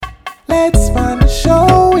Let's find a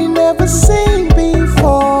show we never seen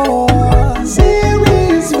before.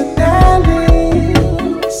 Series finale.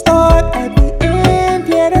 Start at the end,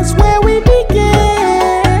 yeah, that's where we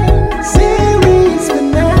begin. Series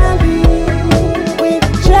finale. With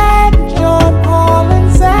Jack, John, Paul,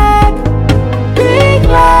 and Zach. Big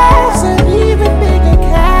laughs and even bigger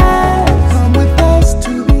cats. Come with us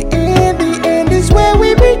to the end. The end is where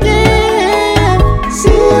we begin.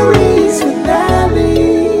 Series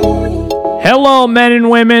finale. Hello, men and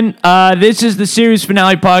women. This is the series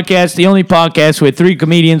finale podcast, the only podcast where three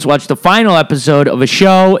comedians watch the final episode of a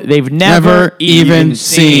show they've never even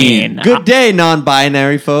seen. Good day,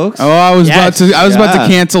 non-binary folks. Oh, I was Yes. about to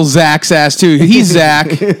cancel Zach's ass too. He's Zach.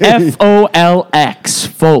 FOLX,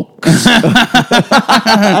 folks.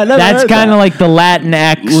 That's kind of like the Latin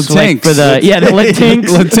X, like for the Latinx,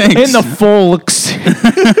 Latinx. and the folks.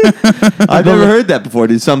 I've never heard that before.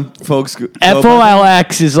 Did some folks?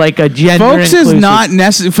 FOLX is like a gender Folks inclusive. is not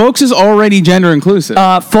necessary. Folks is already gender inclusive.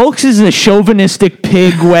 Folks is a chauvinistic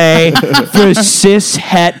pig way for cis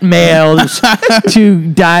het males to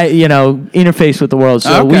interface with the world.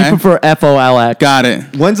 So we Okay. prefer FOLX. Got it.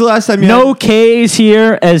 When's the last time you? No K's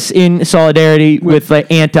here, as in solidarity with the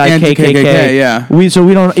anti-KKK. Anti-KKK, yeah. We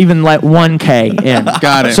don't even let one K in.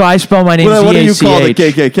 Got it. So I spell my name What do you call the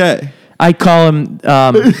Z-A-C-H. KKK? I call them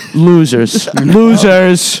losers.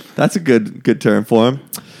 Losers. That's a good term for him.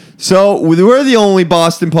 So we're the only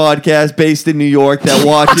Boston podcast based in New York that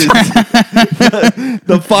watches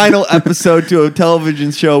the final episode to a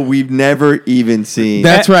television show we've never even seen.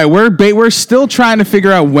 That's right. We're still trying to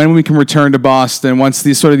figure out when we can return to Boston once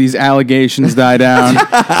these allegations die down.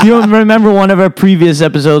 You remember one of our previous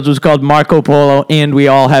episodes was called Marco Polo, and we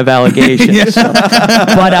all have allegations. Yeah. So.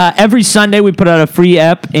 But every Sunday we put out a free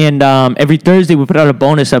ep, and every Thursday we put out a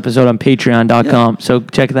bonus episode on Patreon.com. So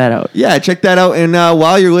check that out. Yeah, check that out. And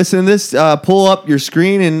while you're listening to this, pull up your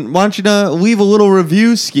screen and why don't you leave a little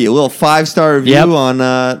review ski, a little 5-star review on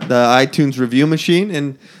the iTunes review machine.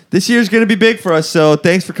 And this year's going to be big for us, so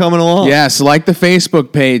thanks for coming along. Yes, like the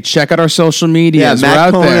Facebook page. Check out our social media. Yeah, We're Matt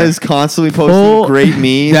out Kona there. is constantly posting great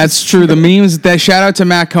memes. That's true. The memes. Shout out to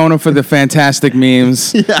Matt Kona for the fantastic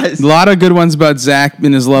memes. Yes. A lot of good ones about Zach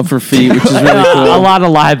and his love for feet, which is really cool. A lot of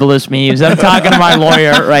libelous memes. I'm talking to my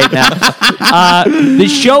lawyer right now. The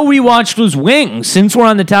show we watched was Wings. Since we're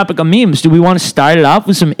on the topic of memes, do we want to start it off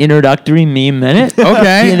with some introductory meme minute?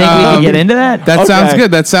 Okay. Do you think we can get into that? That sounds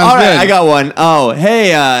good. That sounds All right, good. I got one. Oh,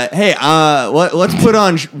 hey, let's put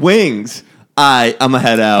on Wings. I'm going to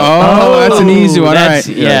head out. Oh, that's an easy one. All That's-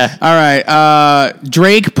 right. yeah. All right.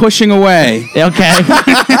 Drake pushing away. Okay.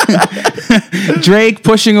 Drake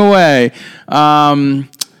pushing away.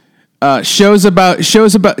 Shows about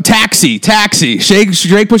taxi.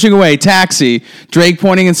 Drake pushing away. Taxi. Drake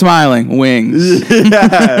pointing and smiling. Wings.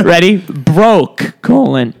 Ready? Broke, :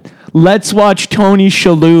 let's watch Tony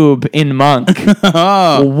Shalhoub in Monk.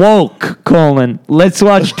 Woke, : let's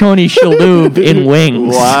watch Tony Shalhoub in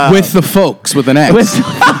Wings. Wow. With the folks with an X.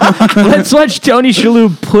 Let's watch Tony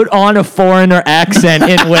Shalhoub put on a foreigner accent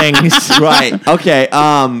in Wings. Right. Okay.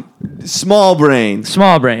 Small brain.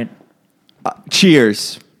 Small brain.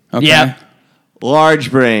 Cheers. Okay. Yeah.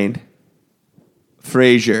 Large brain.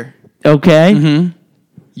 Frasier. Okay. Mm-hmm.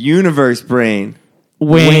 Universe brain.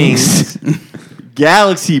 Wings.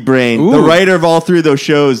 Galaxy brain. Ooh. The writer of all three of those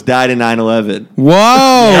shows died in 9/11.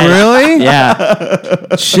 Whoa, really?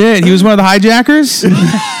 Yeah. Shit, he was one of the hijackers?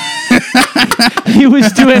 He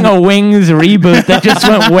was doing a Wings reboot that just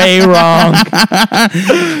went way wrong.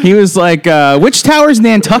 He was like, which tower's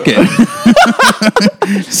Nantucket?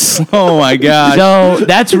 Oh, my God. So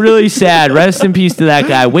that's really sad. Rest in peace to that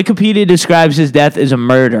guy. Wikipedia describes his death as a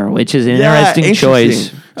murder, which is an interesting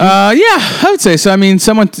choice. Yeah, I would say so. I mean,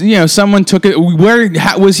 someone took it.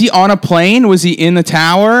 Was he on a plane? Was he in the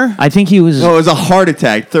tower? I think he was. No, it was a heart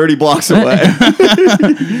attack 30 blocks away.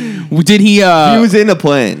 Did he? He was in a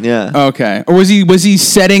plane, yeah. Okay. Or was he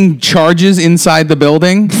setting charges inside the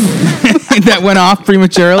building that went off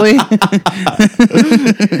prematurely?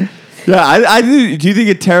 Yeah, I do. Do you think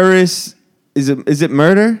a terrorist is it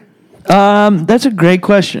murder? That's a great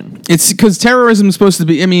question. It's because terrorism is supposed to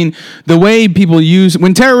be. I mean, the way people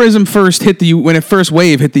when terrorism first hit when it first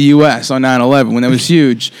wave hit the U.S. on 9/11, when that was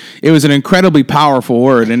huge, it was an incredibly powerful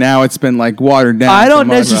word, and now it's been like watered down. I don't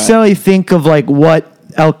necessarily think of like what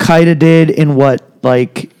Al Qaeda did and what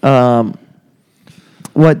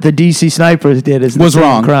the DC snipers did is was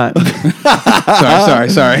wrong. crime.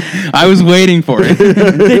 Sorry. I was waiting for it.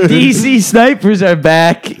 The DC snipers are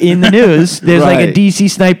back in the news. There's like a DC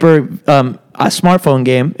sniper a smartphone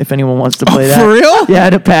game if anyone wants to play that. For real? Yeah,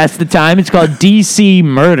 to pass the time. It's called DC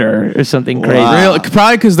Murder or something crazy. Really?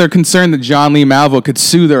 Probably because they're concerned that John Lee Malvo could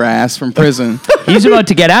sue their ass from prison. He's about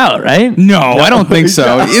to get out, right? No, I don't think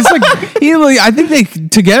so. It's like I think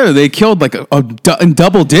they killed like in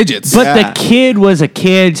double digits. But the kid was a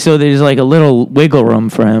kid, so there's like a little wiggle room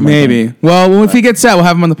for him. Maybe. Well, if he gets out, we'll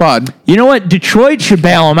have him on the pod. You know what? Detroit should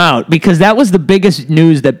bail him out because that was the biggest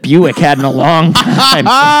news that Buick had in a long time.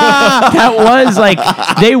 That was like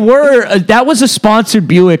that was a sponsored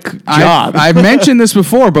Buick job. I've mentioned this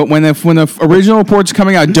before, but when the original reports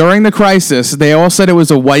coming out during the crisis, they all said it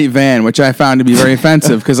was a white van, which I found to be very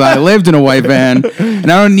offensive because I lived in a white van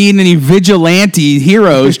and I don't need any vigilante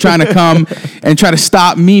heroes trying to come and try to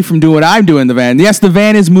stop me from doing what I'm doing in the van. Yes, the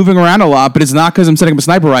van is moving around a lot, but it's not because I'm setting up a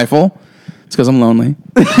sniper rifle. It's because I'm lonely.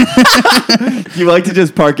 You like to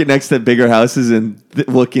just park it next to bigger houses and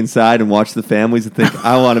look inside and watch the families and think,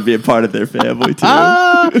 I want to be a part of their family too.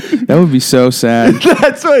 That would be so sad.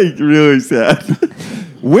 That's like really sad.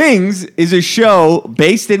 Wings is a show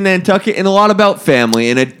based in Nantucket and a lot about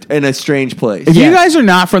family in a strange place. If you guys are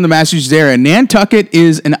not from the Massachusetts area, Nantucket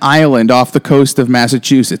is an island off the coast of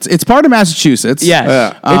Massachusetts. It's part of Massachusetts.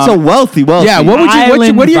 Yes. It's a wealthy. Yeah. What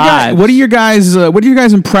are your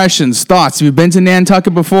guys' impressions, thoughts? Have you been to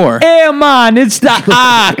Nantucket before? Hey man, it's the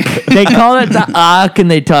Ark. They call it the Ark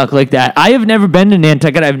and they talk like that. I have never been to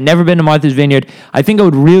Nantucket. I've never been to Martha's Vineyard. I think I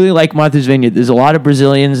would really like Martha's Vineyard. There's a lot of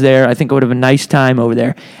Brazilians there. I think I would have a nice time over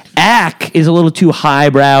there. Ack is a little too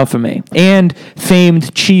highbrow for me. And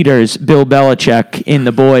famed cheaters, Bill Belichick and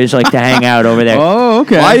the boys like to hang out over there. Oh,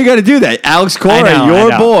 okay. Why you got to do that? Alex Cora,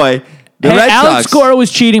 your boy. The Red Alex Sox. Cora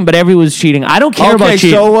was cheating, but everyone was cheating. I don't care about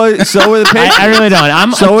cheating. So were the Patriots. I really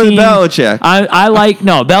don't. So were the Belichick. I like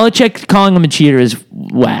Belichick calling him a cheater is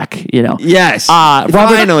whack. You know. Yes.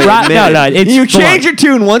 You change your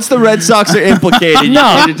tune once the Red Sox are implicated.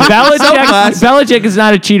 No, Belichick is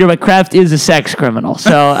not a cheater, but Kraft is a sex criminal.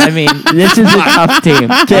 So I mean, this is a tough team.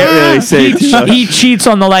 Can't really say he cheats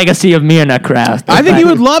on the legacy of Mirna Kraft. I think you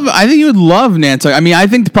would love Nantucket. I mean, I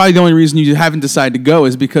think probably the only reason you haven't decided to go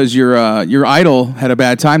is because your idol had a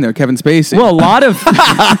bad time there, Kevin Spacey. Well, a lot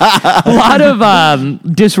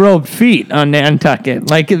of disrobed feet on Nantucket,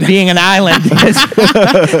 like being an island.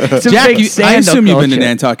 It's a Jack, big I assume you've been to culture.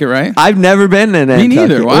 Nantucket, right? I've never been to Nantucket. Me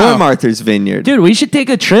neither. Wow. Or Martha's Vineyard. Dude, we should take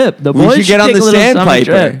a trip. The We boys should get on take the a little summer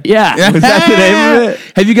Sandpiper. trip. Yeah. Was that the name of it?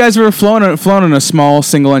 Have you guys ever flown in a small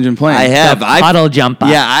single engine plane? I have. Puddle jumper.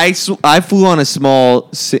 Yeah, I flew on a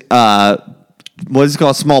small, what is it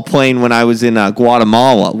called, small plane when I was in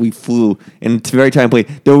Guatemala. We flew in a very tiny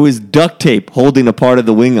plane. There was duct tape holding a part of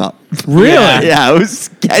the wing up. Really? Yeah, it was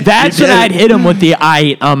sketchy. That's when I'd hit him with the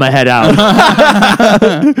I'm my head out.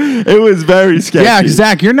 It was very sketchy. Yeah,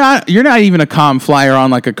 Zach, you're not even a calm flyer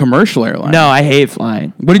on like a commercial airline. No, I hate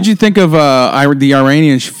flying. What did you think of the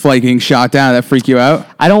Iranian flight getting shot down? That freak you out?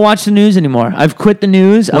 I don't watch the news anymore. I've quit the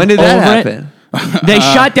news. When I'm did that over happen? It. They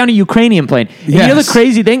shot down a Ukrainian plane. And you know the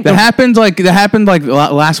crazy thing? That happened like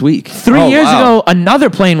last week. 3 years ago, another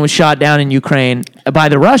plane was shot down in Ukraine by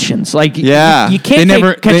the Russians. Like, you can't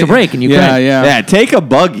catch a break in Ukraine. Yeah, take a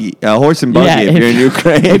buggy, a horse and buggy if you're in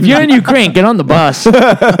Ukraine. If you're in Ukraine, get on the bus.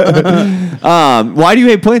 Why do you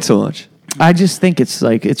hate planes so much? I just think it's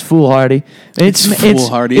foolhardy. It's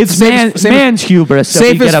foolhardy. It's man's hubris.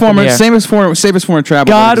 Safest form of travel.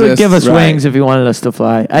 God would give us wings if he wanted us to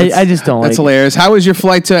fly. I just don't like it. That's hilarious. How was your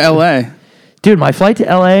flight to L.A.? Dude, my flight to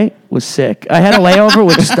L.A. was sick. I had a layover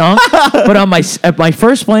which stunk, but on my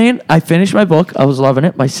first plane, I finished my book. I was loving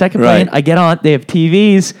it. My second plane, I get on. They have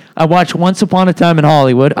TVs. I watch Once Upon a Time in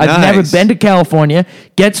Hollywood. I've never been to California.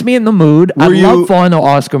 Gets me in the mood. I love foreign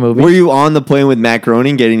Oscar movies. Were you on the plane with Matt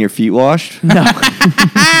Groening getting your feet washed? No.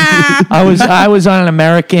 I was on an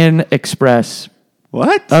American Express.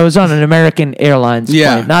 What? I was on an American Airlines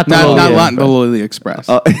plane, not the Lily Express.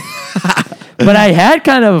 But I had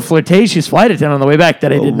kind of a flirtatious flight attendant on the way back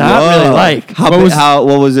that I did not really like.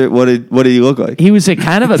 What was it? What did he look like? He was a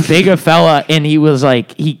kind of a bigger fella, and he was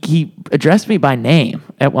like he addressed me by name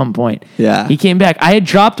at one point. Yeah. He came back. I had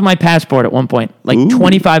dropped my passport at one point, like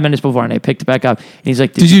 25 minutes before, and I picked it back up. And he's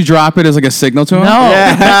like, "Did you drop it as like a signal to him?" No,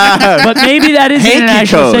 but maybe that is an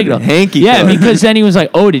international signal. Hanky code. Because then he was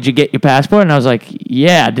like, "Oh, did you get your passport?" And I was like,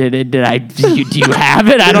 "Yeah, do you have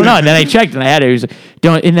it?" I don't know. And then I checked, and I had it. He was like,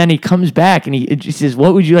 "Don't." And then he comes back, and he says,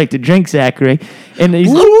 "What would you like to drink, Zachary?" And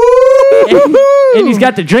he's and he's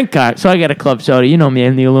got the drink cart, so I got a club soda. You know me,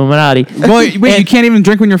 I'm the Illuminati. Well, wait, you can't even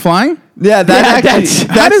drink when you're flying? Yeah, that's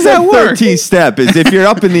how does that work? 13th step is if you're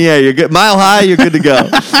up in the air, you're good. Mile high, you're good to go.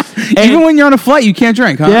 Even when you're on a flight, you can't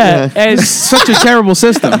drink, huh? Yeah. It's such a terrible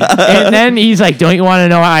system. And then he's like, don't you want to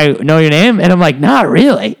know I know your name? And I'm like, not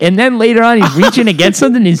really. And then later on, he's reaching to get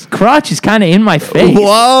something. His crotch is kind of in my face.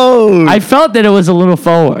 Whoa. I felt that it was a little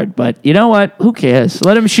forward, but you know what? Who cares?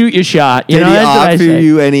 Let him shoot your shot. Did he that's what I offer say.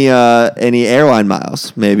 you any airline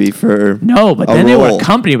miles, maybe, for No, but a then they were role?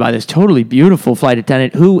 accompanied by this totally beautiful flight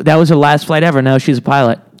attendant that was her last flight ever. Now she's a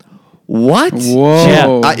pilot. What?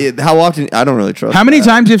 Whoa. Yeah. How often? I don't really trust How many that.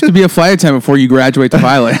 times do you have to be a flight attendant before you graduate to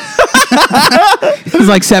pilot? It was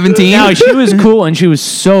like 17. No, she was cool and she was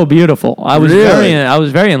so beautiful. I was Really? I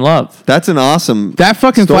was very in love. That's an awesome That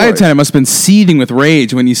fucking story. flight attendant must have been seething with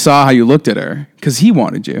rage when he saw how you looked at her because he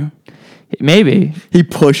wanted you. Maybe. He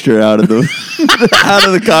pushed her out of the out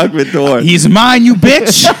of the cockpit door. He's mine, you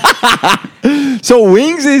bitch. So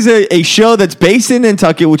Wings is a show that's based in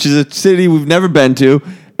Nantucket, which is a city we've never been to,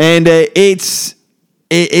 and it's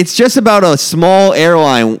just about a small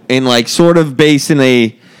airline and like sort of based in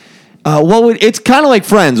a it's kind of like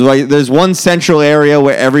Friends. Like there's one central area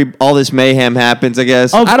where all this mayhem happens. I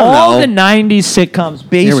guess Of I don't all know. the 90s sitcoms Here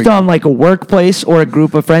based we go. on like a workplace or a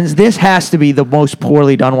group of friends, this has to be the most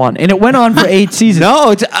poorly done one. And it went on for 8 seasons.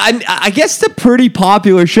 No, I guess it's a pretty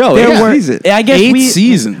popular show. There Yeah. were, Season. I guess 8 we,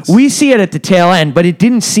 seasons. We see it at the tail end, but it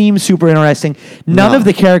didn't seem super interesting. None No. of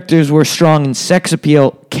the characters were strong in sex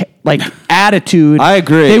appeal, like attitude. I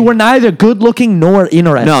agree. They were neither good looking nor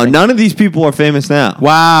interesting. No, none of these people are famous now.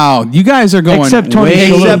 Wow, you guys are going Except Tony way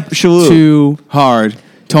Shalhoub. Except Shalhoub. too hard.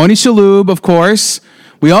 Tony Shalhoub, of course.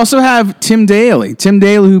 We also have Tim Daly. Tim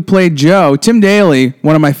Daly, who played Joe. Tim Daly,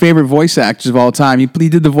 one of my favorite voice actors of all time. He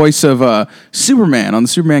did the voice of Superman on the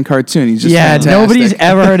Superman cartoon. He's just fantastic. Nobody's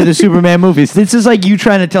ever heard of the Superman movies. This is like you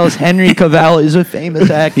trying to tell us Henry Cavill is a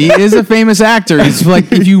famous actor. He is a famous actor. He's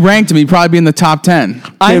like, if you ranked him, he'd probably be in the top 10.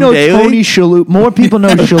 I Tim know Daly? Tony Shalhoub. More people know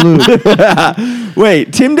Shalhoub.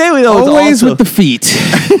 Wait, Tim Daly though. Always is also, with the feet.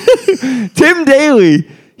 Tim Daly.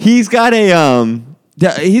 He's got a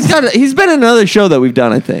he's been in another show that we've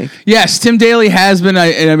done. I think. Yes, Tim Daly has been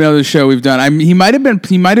in another show we've done. He might have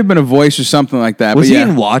been a voice or something like that. Was but he yeah.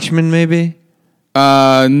 in Watchmen? Maybe.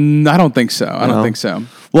 I don't think so. I don't think so.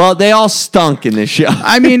 Well, they all stunk in this show.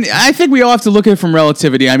 I mean, I think we all have to look at it from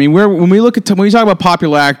relativity. I mean, when we talk about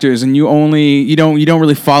popular actors and you don't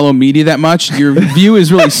really follow media that much, your view is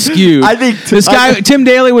really skewed. I think this guy Tim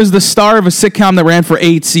Daly was the star of a sitcom that ran for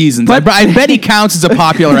 8 seasons. I bet he counts as a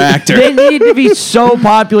popular actor. They need to be so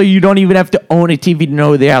popular you don't even have to own a TV to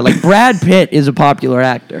know who they are. Like Brad Pitt is a popular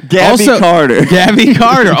actor. Gabby Carter. Gabby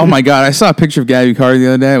Carter. Oh my God, I saw a picture of Gabby Carter the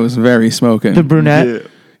other day. It was very smoking. The brunette.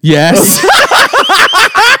 Yes.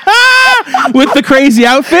 With the crazy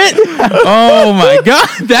outfit? Oh my God.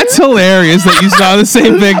 That's hilarious that you saw the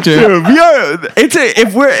same picture.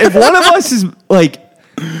 If one of us is like,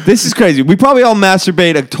 this is crazy. We probably all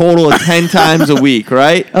masturbate a total of 10 times a week,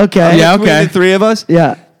 right? Okay. Yeah, Between okay. the three of us?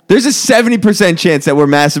 Yeah. There's a 70% chance that we're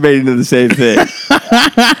masturbating to the same thing.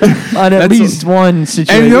 On at least one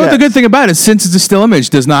situation. And you know what the good thing about it? Since it's a still image,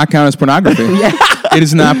 does not count as pornography. It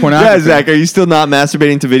is not pornography. Yeah, Zach, are you still not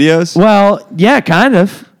masturbating to videos? Well, yeah, kind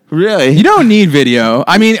of. Really? You don't need video.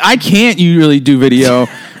 I mean, I can't usually do video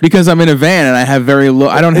because I'm in a van and I have very low.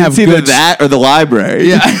 I don't have It's either good. that or the library.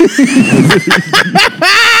 Yeah.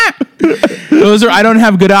 I don't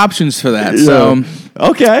have good options for that. So,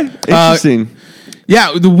 Okay. Interesting.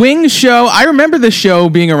 yeah, the Wings show. I remember the show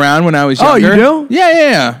being around when I was Oh, you younger. do?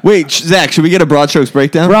 Yeah. Wait, Zach, should we get a broad strokes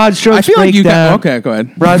breakdown? Broad strokes I feel like you breakdown. can. Okay, go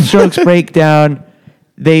ahead. Broad strokes breakdown.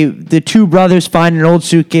 The two brothers find an old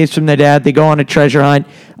suitcase from their dad. They go on a treasure hunt.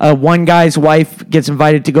 One guy's wife gets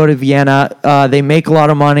invited to go to Vienna. They make a lot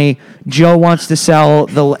of money. Joe wants to sell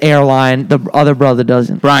the airline. The other brother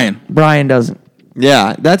doesn't. Brian doesn't.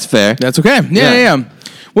 Yeah, that's fair. That's okay. Yeah. Yeah.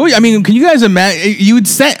 Well, I mean, can you guys imagine? You would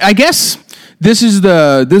say, I guess. This was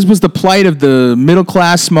the plight of the middle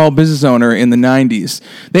class small business owner in the 90s.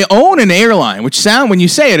 They own an airline, which when you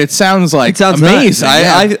say it, it sounds like amazing.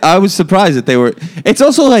 Nice. I was surprised that they were. It's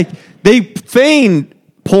also like they feign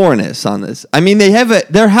poorness on this. I mean, they have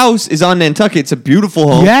their house is on Nantucket. It's a beautiful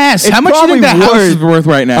home. Yes. It's How much do you think that probably house is worth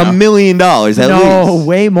right now? $1 million at No, least.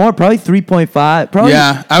 way more. Probably 3.5. Probably.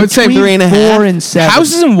 Yeah, I would say between 3.5. 4 and 7.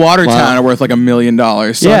 Houses in Watertown Wow. are worth like $1 million.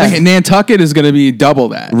 So Yeah. I think Nantucket is going to be double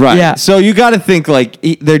that. Right. Yeah. So you got to think like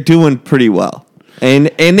they're doing pretty well. And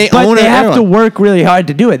they But own they an have to airline. work really hard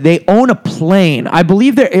to do it. They own a plane. I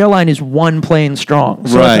believe their airline is one plane strong.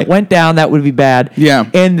 So Right. if it went down, that would be bad. Yeah.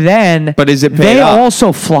 And then But is it paid they off?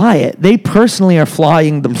 also fly it. They personally are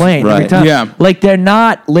flying the plane every Right. time. Yeah. Like they're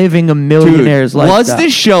not living a Dude, millionaire's life. was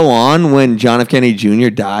this show on when John F. Kennedy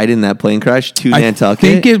Jr. died in that plane crash to I Nantucket?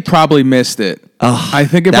 think it probably missed it. I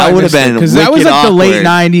think it that probably would've missed been because that was wicked like the late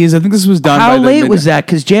awkward. 90s. I think this was done. How by the late mid- was that?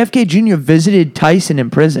 Because JFK Jr. visited Tyson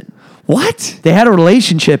in prison. What? They had a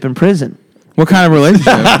relationship in prison. What kind of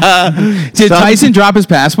relationship? Did Tyson drop his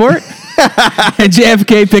passport? And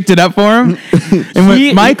JFK picked it up for him? And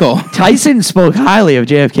went, Michael. Tyson spoke highly of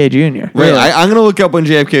JFK Jr. Wait, I'm going to look up when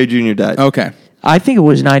JFK Jr. died. Okay. I think it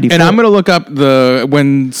was 94. And I'm going to look up the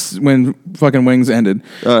when fucking Wings ended.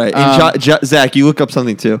 All right. And Zach, you look up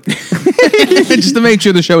something too. Just to make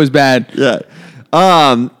sure the show is bad. Yeah.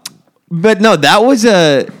 But no, that was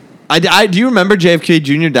a... do you remember JFK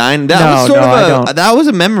Jr. dying? That No, was sort no, I of don't. that was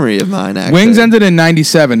a memory of mine, actually. Wings ended in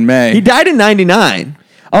 97, May. He died in 99.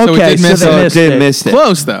 So it Okay, did so miss they it. missed Did it. missed it.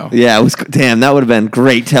 Close, though. Yeah, it was. Damn, that would have been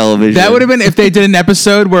great television. That would have been if they did an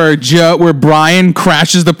episode where Brian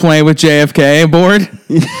crashes the plane with JFK aboard.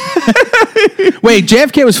 Wait,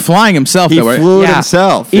 JFK was flying himself, He though, right? flew it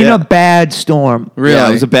himself. In yeah. a bad storm. Really? Yeah,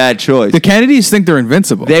 it was a bad choice. The Kennedys think they're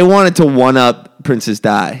invincible. They wanted to one up Princess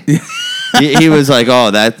Di. he was like,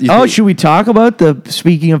 "Oh, that." Should we talk about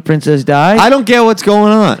speaking of Princess Di? I don't get what's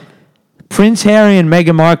going on. Prince Harry and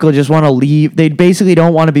Meghan Markle just want to leave. They basically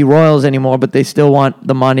don't want to be royals anymore, but they still want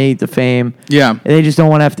the money, the fame. Yeah. They just don't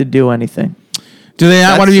want to have to do anything. Do they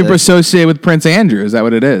not want to be That's sick. associated with Prince Andrew? Is that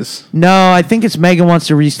what it is? No, I think it's Meghan wants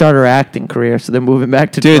to restart her acting career, so they're moving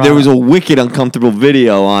back to Dude, Toronto. there was a wicked uncomfortable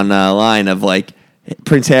video online of like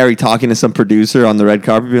Prince Harry talking to some producer on the red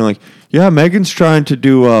carpet, being like, "Yeah, Meghan's trying to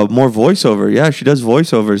do more voiceover. Yeah, she does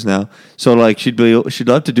voiceovers now. So like she'd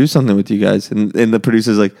love to do something with you guys." And the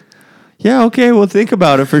producer's like, "Yeah, okay, we'll think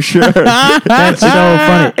about it for sure." That's so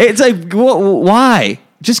funny. It's like, why?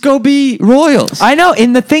 Just go be royals. I know,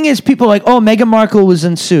 and the thing is, people are like, "Oh, Meghan Markle was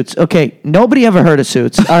in Suits." Okay, nobody ever heard of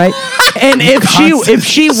Suits, all right? And if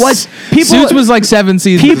she was, people Suits was like 7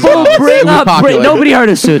 seasons. people ago. bring It was up popular. nobody heard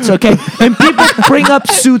of Suits, okay? And people bring up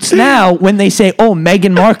Suits now when they say, "Oh,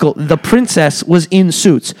 Meghan Markle, the princess, was in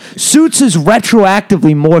Suits." Suits is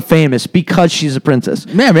retroactively more famous because she's a princess.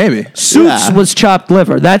 Yeah, maybe. Suits Yeah. was chopped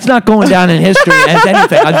liver. That's not going down in history as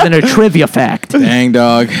anything other than a trivia fact. Dang,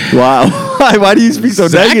 dog. Wow. Why do you speak so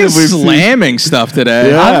Zach is negatively? slamming stuff today.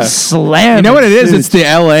 Yeah. I'm slamming. You know what it is? Suits. It's the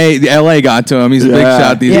LA. The LA got to him. He's a big Yeah.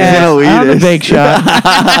 shot these Yeah, days. I'm a elitist. big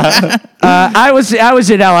shot. I was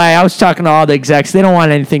in LA. I was talking to all the execs. They don't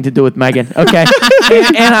want anything to do with Meghan. Okay,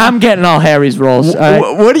 and I'm getting all Harry's roles. all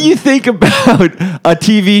right? What do you think about a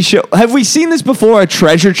TV show? Have we seen this before? A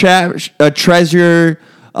treasure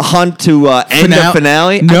hunt to end a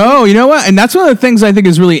finale? No, you know what? And that's one of the things I think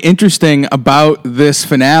is really interesting about this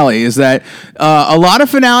finale is that a lot of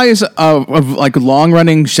finales of like long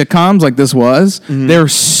running sitcoms like this was, they're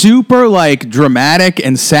super like dramatic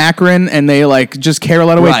and saccharine and they like just care a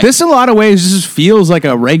lot of ways. Right. This in a lot of ways just feels like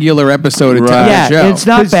a regular episode of Right. Yeah, show. it's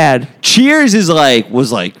not bad. Cheers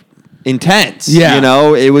was like intense. Yeah. You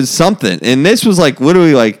know, it was something. And this was like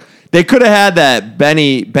literally like they could have had that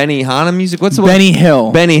Benny Hanna music. What's the Benny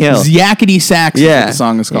Hill. Benny Hill. It's Yakety Sax is what the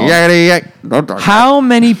song is called. How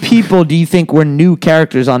many people do you think were new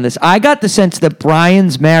characters on this? I got the sense that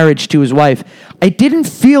Brian's marriage to his wife, it didn't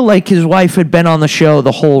feel like his wife had been on the show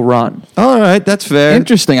the whole run. All right, that's fair.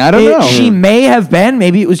 Interesting. I don't know. She may have been.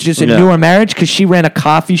 Maybe it was just a Yeah. newer marriage because she ran a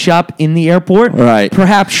coffee shop in the airport. Right.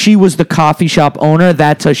 Perhaps she was the coffee shop owner.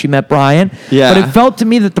 That's how she met Brian. Yeah. But it felt to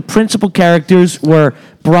me that the principal characters were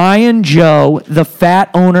Brian Joe, the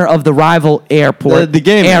fat owner of the rival airport, The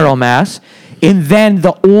game Aeromass, and then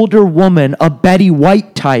the older woman, a Betty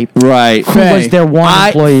White type, Right. who was their one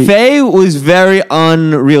employee. Faye was very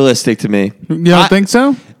unrealistic to me. You don't think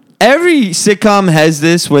so? Every sitcom has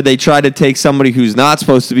this where they try to take somebody who's not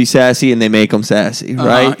supposed to be sassy and they make them sassy,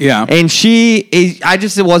 right? Yeah. And I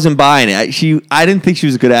just wasn't buying it. I didn't think she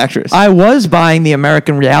was a good actress. I was buying the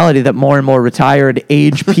American reality that more and more retired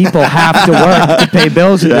age people have to work to pay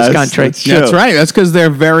bills in this Yes, country. that's true. That's right. That's because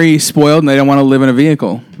they're very spoiled and they don't want to live in a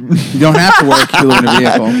vehicle. You don't have to work to live in a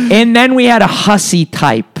vehicle. And then we had a hussy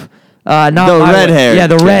type. Not The my red wife. hair. Yeah,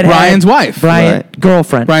 the red hair. Brian's wife. Right.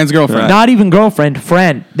 Girlfriend. Brian's girlfriend. Not even girlfriend,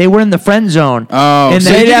 friend. They were in the friend zone. Oh, and so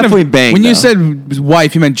then, they you're thinking definitely of- banged, When you though. said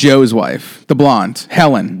wife, you meant Joe's wife, the blonde,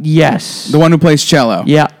 Helen, yes. the one who plays cello.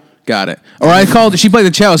 Yeah. Got it. Or she played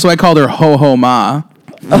the cello, so I called her Ho Ho Ma.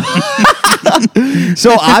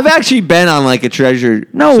 So I've actually been on like a treasure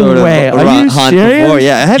No sort of way. Are you hunt serious? before.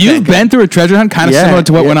 Yeah, I have You've been through a treasure hunt kind of Yeah, similar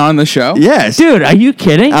to what yeah. went on in the show? Yes. Dude, are you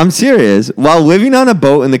kidding? I'm serious. While living on a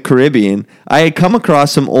boat in the Caribbean, I had come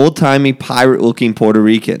across some old-timey pirate-looking Puerto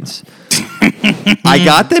Ricans. I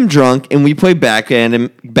got them drunk, and we played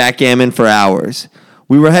backgammon for hours.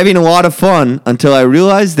 We were having a lot of fun until I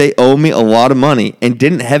realized they owed me a lot of money and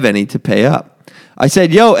didn't have any to pay up. I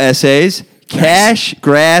said, yo, essays, cash,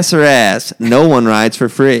 grass, or ass. No one rides for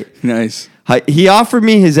free. Nice. He offered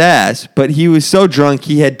me his ass, but he was so drunk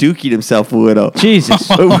he had dookied himself a little. Jesus.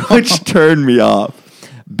 Which turned me off.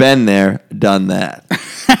 Been there, done that.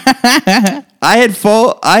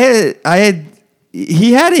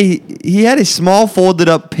 He had a small folded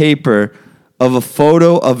up paper of a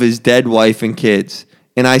photo of his dead wife and kids.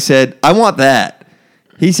 And I said, I want that.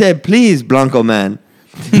 He said, please, Blanco man.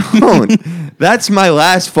 Don't. That's my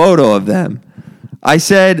last photo of them. I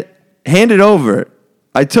said, hand it over.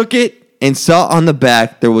 I took it and saw on the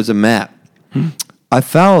back there was a map. I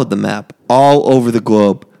followed the map all over the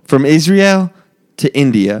globe, from Israel to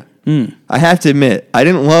India. I have to admit, I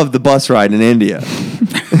didn't love the bus ride in India.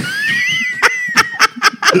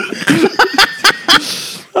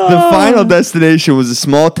 The final destination was a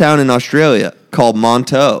small town in Australia called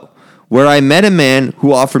Monto, where I met a man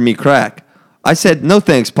who offered me crack. I said, no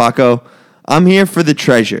thanks, Paco. I'm here for the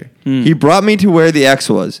treasure. He brought me to where the X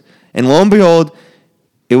was, and lo and behold,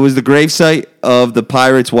 it was the gravesite of the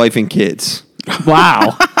pirate's wife and kids.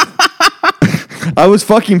 Wow. I was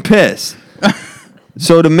fucking pissed.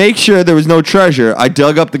 So to make sure there was no treasure, I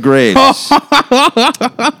dug up the graves.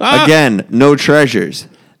 Again, no treasures.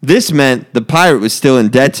 This meant the pirate was still in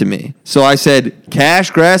debt to me. So I said, cash,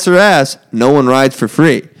 grass, or ass, no one rides for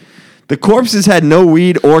free. The corpses had no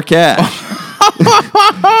weed or cash.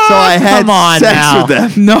 So I had sex now.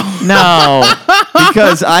 with them. No.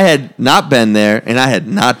 Because I had not been there and I had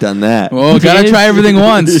not done that. Well, gotta try everything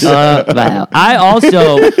once. Wow. I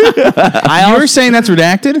also. You were saying that's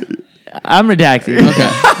redacted? I'm redacted. Okay.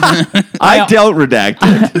 I dealt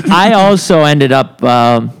redacted. I also ended up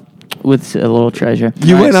with a little treasure.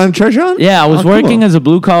 You went on treasure hunt? Yeah, I was working as a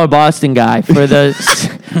blue-collar Boston guy for the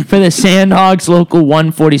Sandhogs Local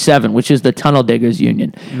 147, which is the Tunnel Diggers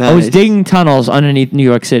Union. I was Nice. digging tunnels underneath New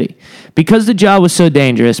York City. Because the job was so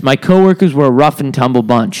dangerous, my coworkers were a rough and tumble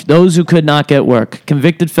bunch. Those who could not get work.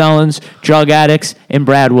 Convicted felons, drug addicts, and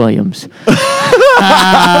Brad Williams.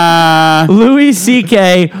 Louis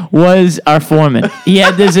C.K. was our foreman. He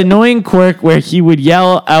had this annoying quirk where he would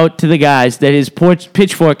yell out to the guys that his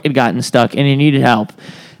pitchfork had gotten stuck and he needed help.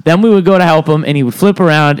 Then we would go to help him, and he would flip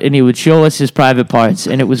around, and he would show us his private parts,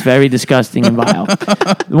 and it was very disgusting and vile.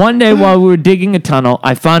 One day, while we were digging a tunnel,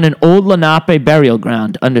 I found an old Lenape burial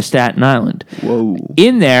ground under Staten Island. Whoa.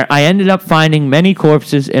 In there, I ended up finding many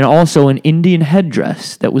corpses and also an Indian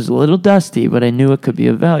headdress that was a little dusty, but I knew it could be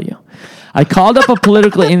of value. I called up a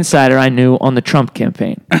political insider I knew on the Trump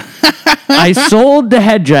campaign. I sold the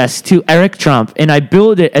headdress to Eric Trump, and I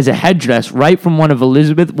billed it as a headdress right from one of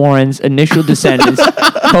Elizabeth Warren's initial descendants,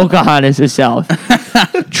 Pocahontas herself.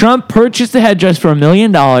 Trump purchased the headdress for $1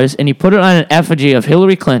 million, and he put it on an effigy of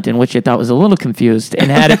Hillary Clinton, which I thought was a little confused, and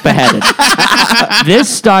had it beheaded. This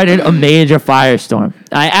started a major firestorm.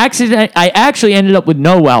 I actually ended up with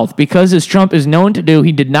no wealth because, as Trump is known to do,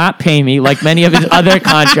 he did not pay me like many of his other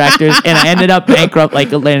contractors, and I ended up bankrupt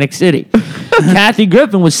like Atlantic City. Kathy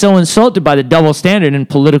Griffin was so insulted by the double standard in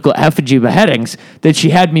political effigy beheadings that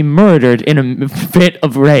she had me murdered in a fit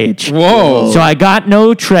of rage. Whoa. So I got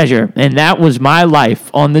no treasure, and that was my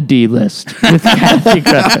life on the D list with Kathy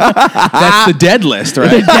Griffin. That's the dead list, The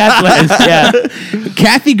right? death list, yeah.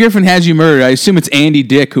 Kathy Griffin has you murdered. I assume it's Andy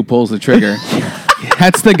Dick who pulls the trigger.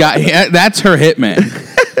 That's the guy. That's her hitman.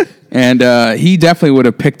 And he definitely would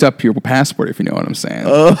have picked up your passport, if you know what I'm saying.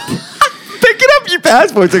 Picking up your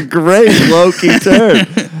passport's a great low-key term.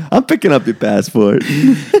 I'm picking up your passport.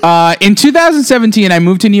 In 2017, I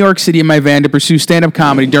moved to New York City in my van to pursue stand-up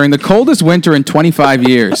comedy during the coldest winter in 25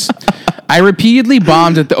 years. I repeatedly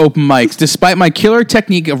bombed at the open mics, despite my killer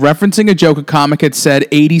technique of referencing a joke a comic had said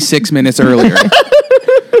 86 minutes earlier.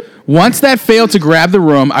 Once that failed to grab the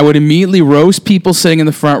room, I would immediately roast people sitting in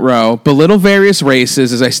the front row, belittle various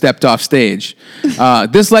races as I stepped off stage.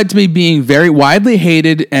 This led to me being very widely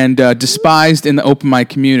hated and despised in the open mic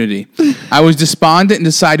community. I was despondent and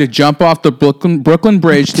decided to jump off the Brooklyn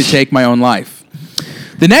Bridge to take my own life.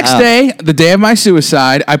 The next day, the day of my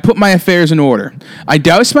suicide, I put my affairs in order. I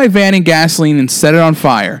doused my van in gasoline and set it on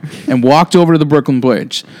fire and walked over to the Brooklyn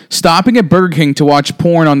Bridge, stopping at Burger King to watch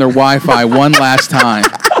porn on their Wi-Fi one last time.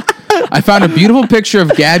 I found a beautiful picture of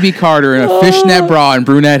Gabby Carter in a fishnet bra and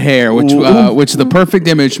brunette hair, which is the perfect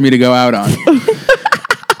image for me to go out on.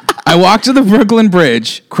 I walked to the Brooklyn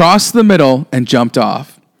Bridge, crossed the middle, and jumped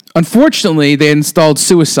off. Unfortunately, they installed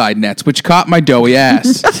suicide nets, which caught my doughy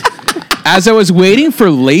ass. As I was waiting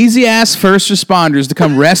for lazy-ass first responders to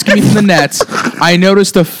come rescue me from the nets, I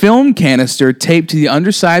noticed a film canister taped to the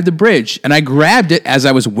underside of the bridge, and I grabbed it as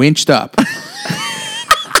I was winched up.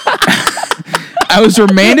 I was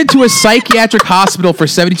remanded to a psychiatric hospital for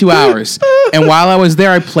 72 hours, and while I was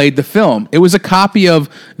there, I played the film. It was a copy of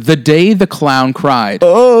The Day the Clown Cried,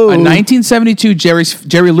 a 1972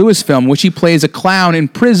 Jerry Lewis film, which he plays a clown in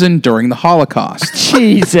prison during the Holocaust.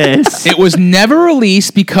 Jesus. It was never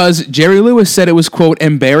released because Jerry Lewis said it was, quote,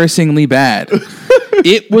 embarrassingly bad.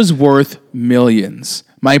 It was worth millions.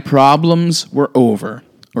 My problems were over.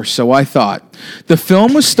 Or so I thought. The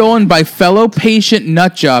film was stolen by fellow patient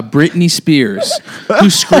nutjob Britney Spears, who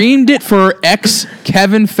screamed it for her ex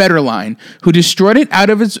Kevin Federline, who destroyed it out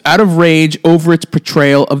of rage over its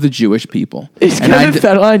portrayal of the Jewish people. Is Kevin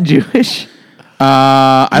Federline Jewish?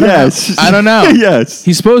 I don't know. Yes.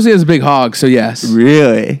 He supposedly has a big hog, so yes.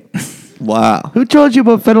 Really? Wow. Who told you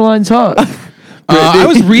about Federline's hog? I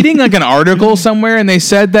was reading like an article somewhere, and they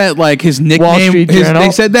said that like his nickname,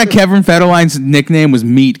 they said that Kevin Federline's nickname was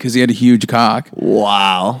Meat because he had a huge cock.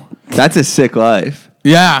 Wow. That's a sick life.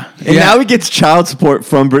 Yeah. And now he gets child support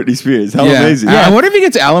from Britney Spears. How amazing. I wonder if he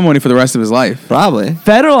gets alimony for the rest of his life. Probably.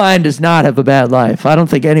 Federline does not have a bad life. I don't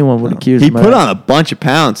think anyone would accuse him of that. He put on a bunch of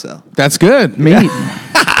pounds, though. That's good. Meat.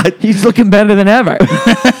 He's looking better than ever.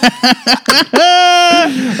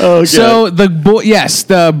 Okay. So the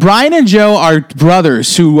Brian and Joe are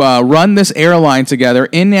brothers who run this airline together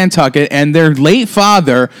in Nantucket, and their late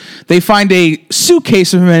father, they find a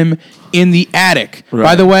suitcase of him in the attic. Right.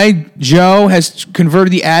 By the way, Joe has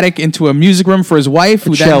converted the attic into a music room for his wife,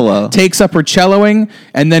 who then takes up her celloing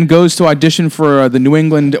and then goes to audition for the New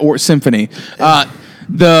England Symphony.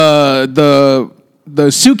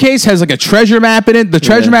 The suitcase has like a treasure map in it. The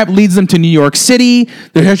treasure map leads them to New York City.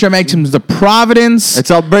 The treasure map takes them to Providence. It's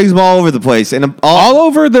all brings them all over the place, and all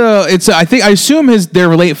over the. I assume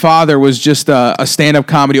their late father was just a stand-up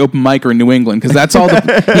comedy open micer in New England, because that's all.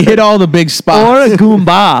 He hit all the big spots. Or a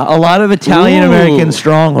Goomba. A lot of Italian American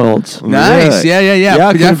strongholds. Nice. Really?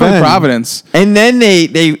 Yeah. Definitely Providence. And then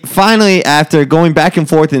they finally, after going back and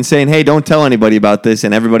forth and saying, "Hey, don't tell anybody about this,"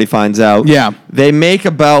 and everybody finds out. Yeah. They make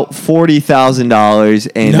about $40,000.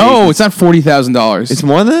 And it's not $40,000. It's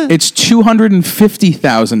more than that? It's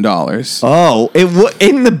 $250,000. Oh,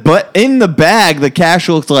 in the bag, the cash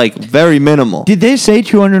looks like very minimal. Did they say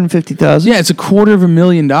 $250,000? Yeah, it's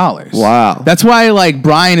 $250,000. Wow. That's why like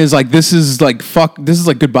Brian is like, this is like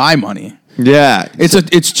goodbye money. Yeah. It's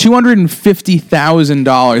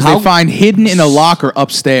 $250,000. They find hidden in a locker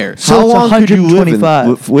upstairs. How long could you live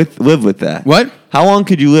with that? What? How long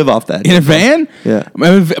could you live off that? In a van? Yeah.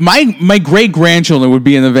 My great grandchildren would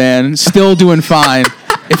be in the van, still doing fine,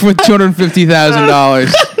 if with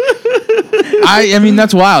 $250,000. I mean,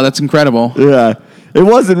 that's wild. That's incredible. Yeah. It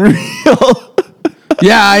wasn't real.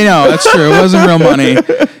 Yeah, I know. That's true. It wasn't real money.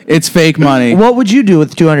 It's fake money. What would you do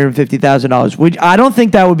with $250,000? I don't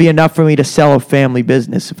think that would be enough for me to sell a family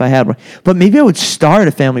business if I had one. But maybe I would start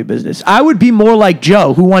a family business. I would be more like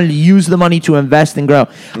Joe, who wanted to use the money to invest and grow.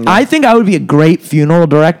 Mm. I think I would be a great funeral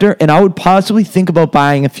director, and I would possibly think about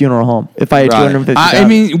buying a funeral home if I had $250,000. I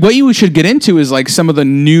mean, what you should get into is like some of the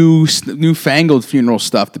newfangled funeral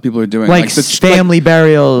stuff that people are doing, like the family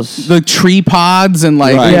burials, the tree pods, and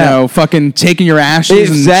fucking taking your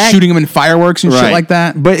ashes and shooting them in fireworks and shit like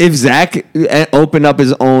that. But if Zach opened up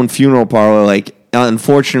his own funeral parlor, like,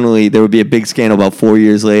 unfortunately, there would be a big scandal about 4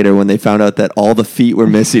 years later when they found out that all the feet were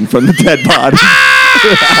missing from the dead body.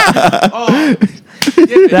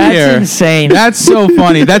 That's insane. That's so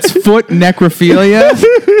funny. That's foot necrophilia.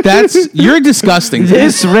 You're disgusting.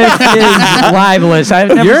 This riff is libelous. I've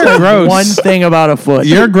never said gross. One thing about a foot.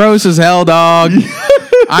 You're gross as hell, dog.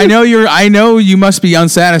 I know you must be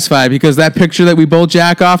unsatisfied because that picture that we both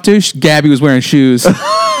jack off to, Gabby was wearing shoes. Man.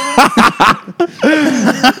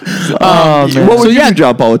 What would you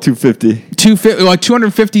drop all at $250,000? Like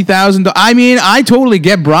 $250,000. I mean, I totally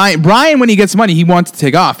get Brian. Brian, when he gets money, he wants to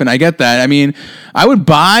take off, and I get that. I mean, I would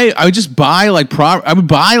buy like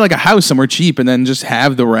a house somewhere cheap, and then just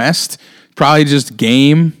have the rest. Probably just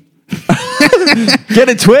game. Get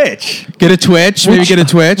a Twitch. Get a Twitch. Maybe get a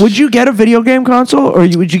Twitch. Would you get a video game console, or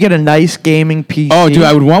would you get a nice gaming PC? Oh, dude,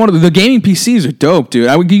 I would want one of the gaming PCs are dope, dude.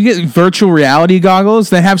 You get virtual reality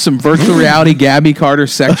goggles. They have some virtual reality Gabby Carter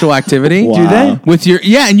sexual activity. Do they? With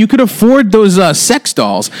and you could afford those sex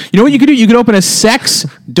dolls. You know what you could do? You could open a sex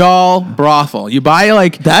doll brothel. You buy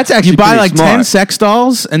That's actually you buy pretty like smart. 10 sex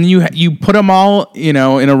dolls, and you put them all in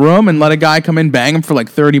a room and let a guy come in, bang them for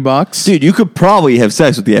like $30. Dude, you could probably have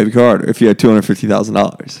sex with the Abby Carter if you had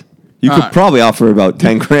 $250,000. You could probably offer about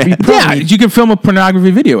 10 grand. Yeah, you could film a pornography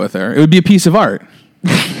video with her. It would be a piece of art.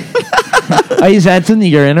 Is that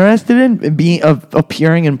something you're interested in?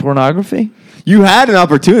 Appearing in pornography? You had an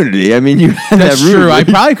opportunity. I mean, you had That's that room. true. I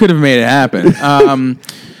probably could have made it happen.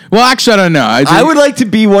 Well, actually, I don't know. I would like to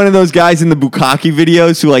be one of those guys in the Bukkake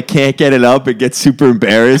videos who like can't get it up and gets super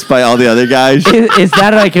embarrassed by all the other guys. Is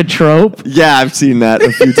that like a trope? Yeah, I've seen that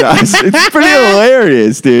a few times. It's pretty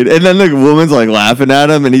hilarious, dude. And then the woman's like laughing at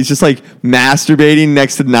him, and he's just like masturbating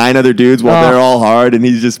next to 9 other dudes while they're all hard, and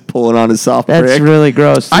he's just pulling on his soft That's prick. really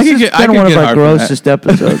gross. I This could has get- I been could one of get our hard for grossest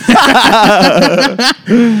episodes.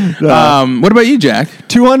 What about you, Jack?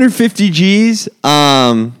 250 G's.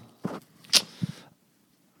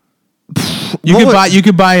 You What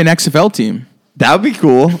could buy an XFL team. That would be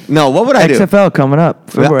cool. No, what would I do? XFL coming up.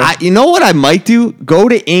 February. You know what I might do? Go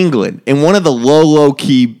to England in one of the low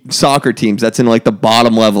key soccer teams that's in like the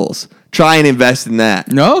bottom levels. Try and invest in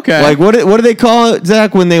that. No, okay. Like what do they call it,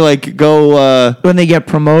 Zach, when they like go? When they get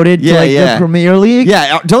promoted to the Premier League?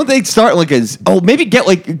 Yeah, don't they start like maybe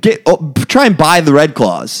try and buy the Red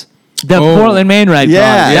Claws. The Portland, Maine Red Claws.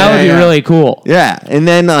 Yeah, That would be yeah. really cool. Yeah, and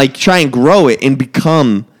then like try and grow it and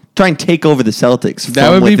try and take over the Celtics.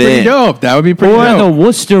 That from would be within. pretty dope. That would be pretty Or the dope.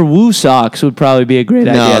 Worcester Woo Sox would probably be a great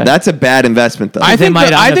idea. No, that's a bad investment though. I think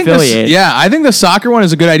might I think unaffiliate. the soccer one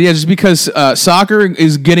is a good idea just because soccer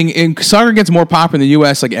gets more popular in the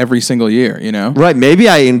US like every single year, you know? Right, maybe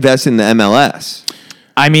I invest in the MLS.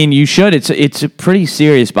 I mean, you should. It's a pretty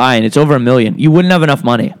serious buy-in. It's over $1 million. You wouldn't have enough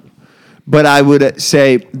money. But I would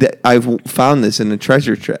say that I've found this in a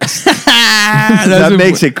treasure chest. That That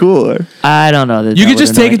makes it cooler. I don't know. You could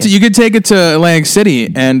just take it to you could take it to Atlantic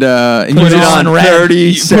City and Put use it on red.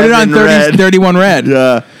 37 put it on red. 31 red.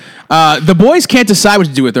 Yeah. The boys can't decide what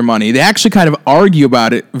to do with their money. They actually kind of argue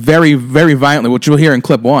about it very, very violently, which you'll hear in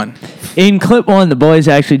clip 1. In clip 1, the boys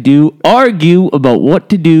actually do argue about what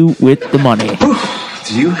to do with the money.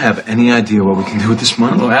 Do you have any idea what we can do with this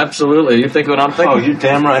money? Oh, absolutely. You think what I'm thinking? Oh, you're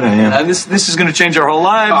damn right I am. This is going to change our whole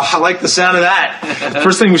lives. Oh, I like the sound of that.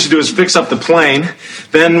 First thing we should do is fix up the plane.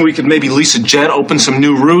 Then we could maybe lease a jet, open some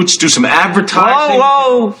new routes, do some advertising.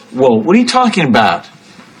 Whoa! What are you talking about?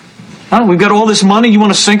 Huh? We've got all this money. You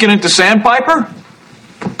want to sink it into Sandpiper?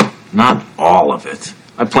 Not all of it.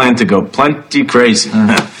 I plan to go plenty crazy.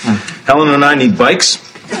 Helen and I need bikes.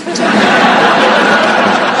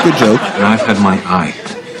 Good joke. And I've had my eye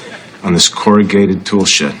on this corrugated tool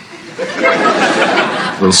shed.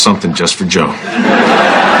 A little something just for Joe.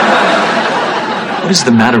 What is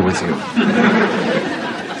the matter with you?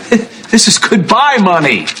 This is goodbye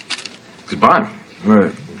money. Goodbye.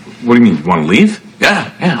 What do you mean? You want to leave?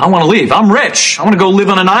 Yeah, I want to leave. I'm rich. I want to go live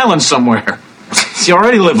on an island somewhere. You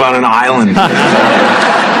already live on an island.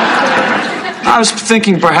 I was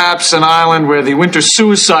thinking perhaps an island where the winter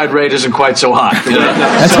suicide rate isn't quite so high.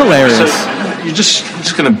 That's hilarious. So you're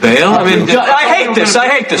just gonna bail? I mean, I hate this,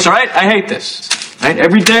 all right? I hate this. Right?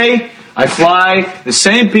 Every day, I fly the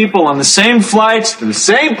same people on the same flights to the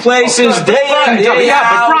same places, day in, day out.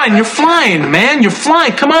 But Brian, you're flying, man. You're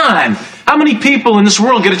flying. Come on. How many people in this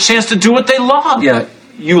world get a chance to do what they love? Yeah,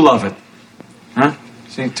 you love it. Huh?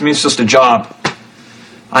 See, to me, it's just a job.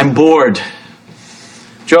 I'm bored.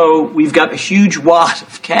 Joe, we've got a huge wad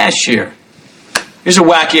of cash here. Here's a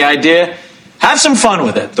wacky idea. Have some fun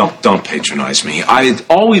with it. Don't patronize me. It's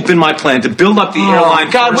always been my plan to build up the airline.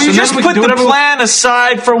 God, will you just put the plan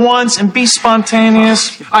aside for once and be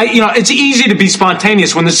spontaneous? It's easy to be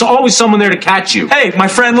spontaneous when there's always someone there to catch you. Hey, my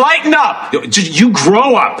friend, lighten up. You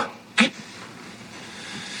grow up.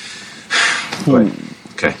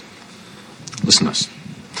 Okay. Listen to us.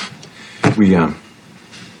 We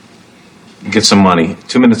get some money.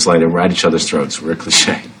 2 minutes later, we're at each other's throats. We're a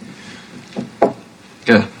cliche.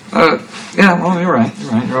 Yeah. Well, you're right.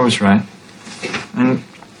 You're always right. And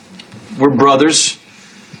we're brothers.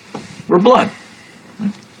 We're blood.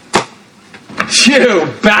 You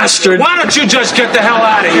bastard! Why don't you just get the hell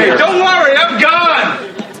out of here? Don't worry, I'm gone!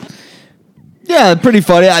 Yeah, pretty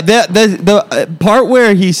funny. The part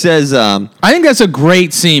where he says, I think that's a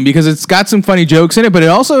great scene because it's got some funny jokes in it, but it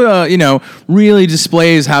also, really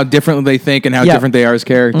displays how differently they think and how different they are as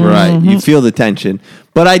characters. right, you feel the tension.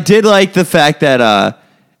 But I did like the fact that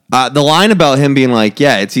The line about him being like,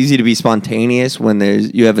 yeah, it's easy to be spontaneous when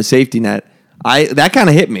you have a safety net. That kind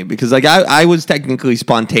of hit me because like I was technically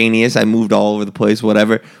spontaneous. I moved all over the place,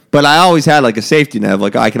 whatever. But I always had like a safety net of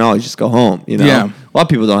like I can always just go home. You know, Yeah. A lot of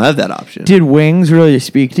people don't have that option. Did Wings really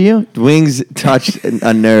speak to you? Wings touched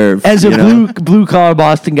a nerve. As a you know? blue collar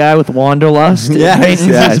Boston guy with wanderlust, Wings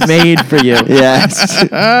is made for you. Yes.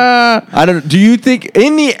 I don't. Do you think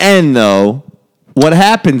in the end though? What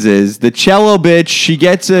happens is the cello bitch, she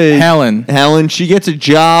gets Helen, she gets a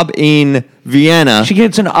job in Vienna. She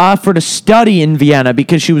gets an offer to study in Vienna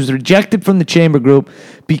because she was rejected from the chamber group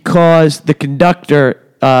because the conductor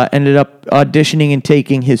ended up auditioning and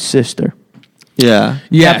taking his sister. Yeah.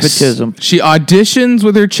 Yes. Nepotism. She auditions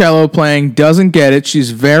with her cello playing, doesn't get it.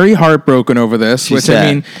 She's very heartbroken over this, which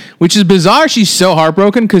is bizarre. She's so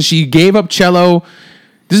heartbroken because she gave up cello.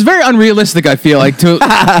 This is very unrealistic, I feel like, for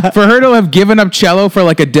her to have given up cello for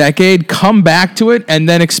like a decade, come back to it, and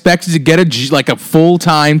then expected to get a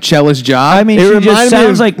full-time cellist job. I mean, It she reminded just me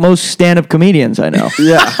sounds of- like most stand-up comedians I know.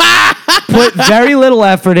 Yeah. Put very little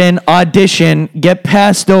effort in, audition, get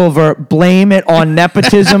passed over, blame it on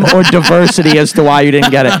nepotism or diversity as to why you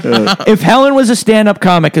didn't get it. If Helen was a stand-up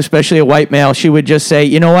comic, especially a white male, she would just say,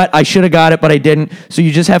 you know what, I should have got it, but I didn't, so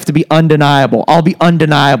you just have to be undeniable. I'll be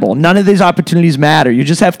undeniable. None of these opportunities matter. You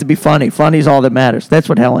just have to be funny. Funny's all that matters. That's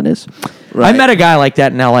what Helen is. Right. I met a guy like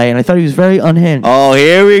that in L.A., and I thought he was very unhinged. Oh,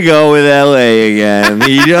 here we go with LA again.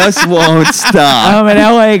 He just won't stop. I'm an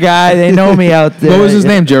L.A. guy. They know me out there. what was his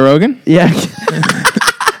name? Joe Rogan? Yeah.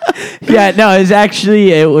 Yeah, no,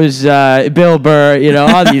 it was Bill Burr, you know,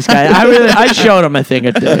 all these guys. I showed him a thing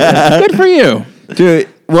or two. Good for you. Dude,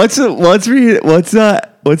 let's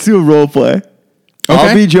do a role play.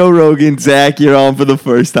 I'll be Joe Rogan. Zach, you're on for the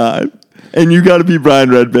first time. And you got to be Brian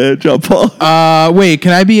Redband, John Paul. Wait,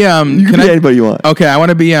 can I be You can be anybody you want. Okay, I want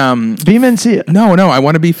to be Be Mencia. No, I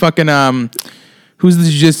want to be fucking who's the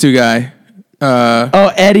jiu-jitsu guy?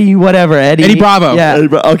 Eddie, whatever. Eddie Bravo. Yeah.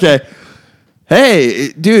 Okay.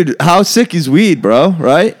 Hey, dude, how sick is weed, bro?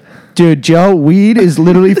 Right? Dude, Joe, weed is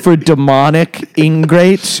literally for demonic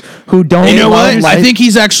ingrates who don't You know love what? life. I think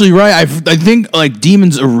he's actually right. I think like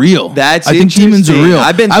demons are real. I think demons are real.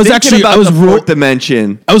 I've been thinking about the fourth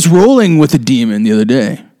dimension. I was rolling with a demon the other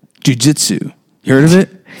day. Jiu-jitsu. You heard of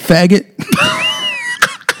it? Faggot.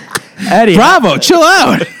 Eddie, Bravo, chill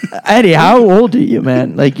out. Eddie, how old are you,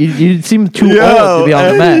 man? Like, you seem too old to be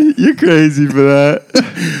on the mat. You're crazy for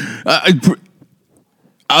that.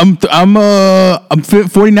 I'm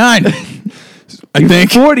 49. I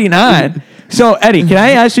think 49. So, Eddie, can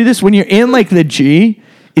I ask you this? When you're in, like, the G,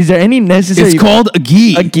 is there any necessary... it's called a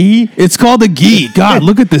gi. A gi? It's called a gi. God,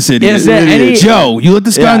 look at this idiot. Is there any... Joe, you let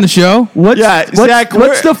this guy Yeah. on the show? Zach,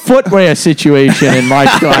 what's the footwear situation in my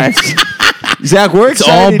class? Zach, we're It's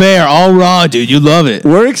all excited. bare, all raw, dude. You love it.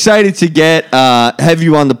 We're excited to have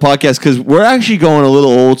you on the podcast because we're actually going a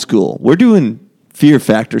little old school. We're doing Fear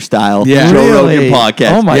Factor style Yeah. Joe Really? Rogan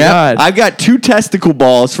podcast. Oh, my God. I've got 2 testicle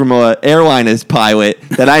balls from an airliner's pilot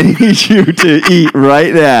that I need you to eat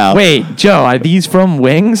right now. Wait, Joe, are these from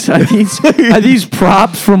Wings? Are these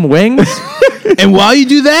props from Wings? And while you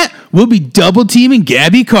do that, we'll be double teaming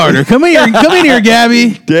Gabby Carter. Come in here,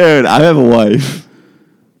 Gabby. Dude, I have a wife.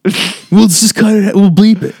 We'll just cut it. We'll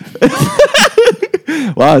bleep it.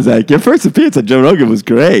 Wow, Zach, your first appearance on Joe Rogan was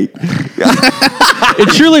great. It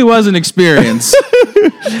truly was an experience.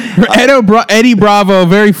 Eddie Bravo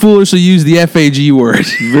very foolishly used the FAG word.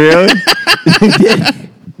 Really?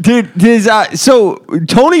 Dude, so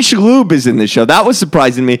Tony Shalhoub is in this show. That was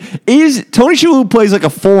surprising me. Tony Shalhoub plays like a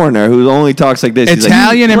foreigner who only talks like this. He's like,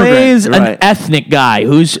 Italian immigrant. Plays Right. an ethnic guy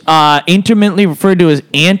who's intermittently referred to as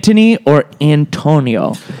Anthony or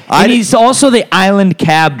Antonio. And he's also the island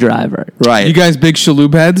cab driver. right. You guys big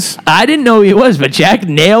Shalhoub heads? I didn't know who he was, but Jack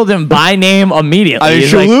nailed him by name immediately. I mean,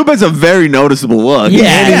 He's like, Shalhoub has a very noticeable look. Yeah.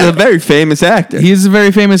 And he's a very famous actor. He's a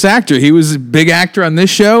very famous actor. He was a big actor on this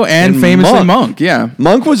show and famously Monk. Yeah.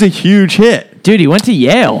 Monk was a huge hit. dude, he went to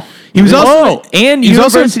Yale. He was also and he was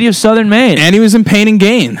also- University of Southern Maine. and he was in Pain and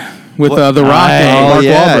Gain with The Rock and Mark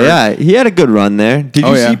yeah, Wahlberg. yeah. He had a good run there. Did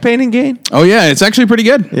you see Pain and Gain? Oh yeah, it's actually pretty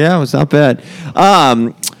good. Yeah, it was not bad.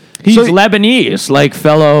 He's So- Lebanese, like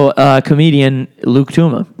fellow comedian Luke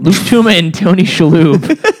Tuma. Luke Tuma and Tony Shalhoub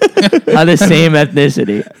are the same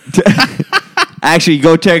ethnicity. Actually,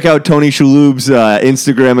 go check out Tony Shalhoub's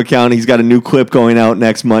Instagram account. He's got a new clip going out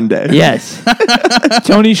next Monday. Yes.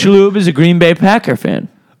 Tony Shalhoub is a Green Bay Packer fan.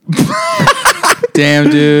 Damn,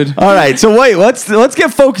 dude. All right, so wait, let's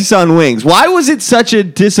get focused on Wings. Why was it such a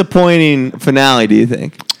disappointing finale, do you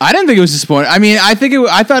think? I didn't think it was disappointing. I mean, I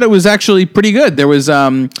thought it was actually pretty good. There was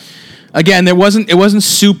Again, it wasn't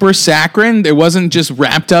super saccharine. It wasn't just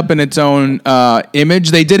wrapped up in its own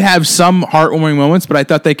image. They did have some heartwarming moments, but I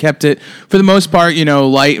thought they kept it, for the most part,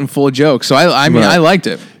 light and full of jokes. So I mean, I liked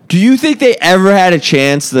it. Do you think they ever had a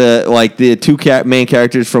chance, the two main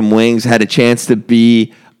characters from Wings had a chance to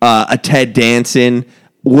be a Ted Danson,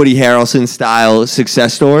 Woody Harrelson style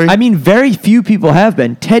success story? I mean, very few people have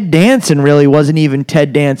been. Ted Danson really wasn't even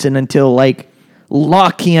Ted Danson until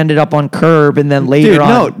Luck. He ended up on Curb, and then later on.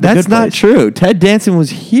 No, that's not true. Ted Danson was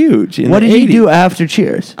huge. What did he do after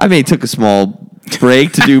Cheers? I mean, he took a small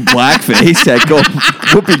break to do blackface at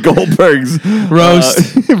Whoopi Goldberg's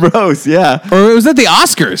roast. Yeah, or was that the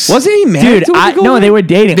Oscars? Wasn't he married? Dude, no, they were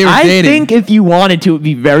dating. I think if you wanted to, it would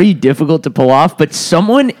be very difficult to pull off. But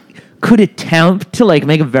someone could attempt to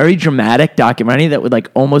make a very dramatic documentary that would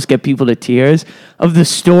almost get people to tears of the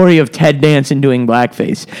story of Ted Danson doing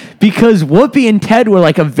blackface, because Whoopi and Ted were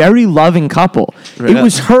a very loving couple. Right. It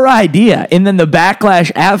was her idea, and then the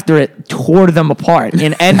backlash after it tore them apart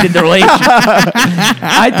and ended the relationship.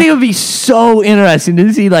 I think it would be so interesting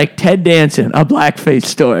to see Ted Danson, a blackface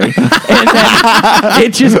story, and then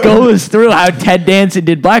it just goes through how Ted Danson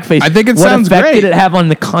did blackface. I think it sounds great. What effect great. did it have on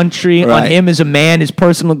the country, on him as a man, his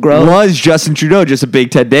personal growth? Was Justin Trudeau just a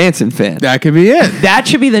big Ted Danson fan? That could be it. That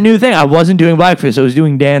should be the new thing. I wasn't doing blackface. I was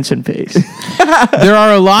doing Danson face. There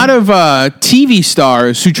are a lot of TV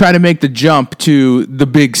stars who try to make the jump to the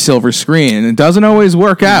big silver screen, and it doesn't always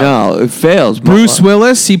work out. No, it fails. Bruce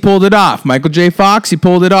Willis, he pulled it off. Michael J. Fox, he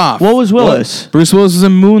pulled it off. What was Willis? Bruce Willis was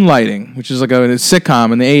in Moonlighting, which is a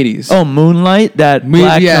sitcom in the 80s. Oh, Moonlight? That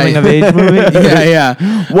black coming of age movie? Yeah.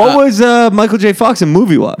 What was Michael J. Fox in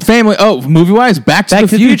movie-wise? Movie-wise, Back to the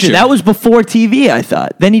Future. That was before TV, I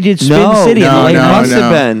thought. Then he did Spin City in the late must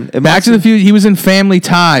have been. Back to the Future, he was in Family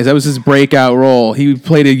Ties. That was his breakout role. He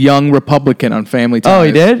played a young Republican on Family Ties. Oh,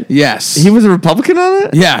 he did? Yes. He was a Republican on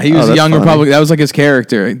it? Yeah, he was a young Republican. That was his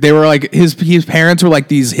character. They were his parents were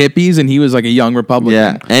these hippies, and he was a young Republican.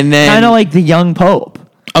 Yeah. And then kind of like the young Pope.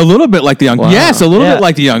 A little bit like the young Yes, a little bit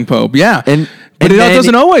like the young Pope. Yeah. But it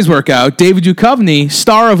doesn't always work out. David Duchovny,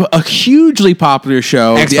 star of a hugely popular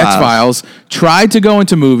show, The X-Files, tried to go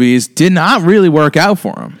into movies, did not really work out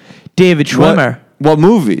for him. David Schwimmer. What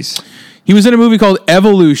movies? He was in a movie called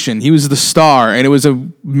Evolution. He was the star, and it was a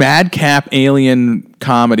madcap alien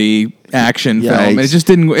comedy action film. And it just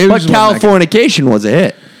didn't. But Californication was a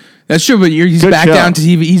hit. That's true, but he's back down to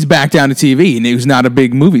TV. He's back down to TV, and he was not a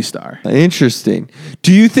big movie star. Interesting.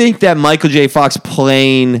 Do you think that Michael J. Fox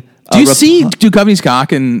playing? Do you see Duchovny's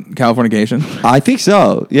cock in Californication? I think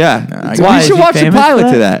so. Yeah. We should watch the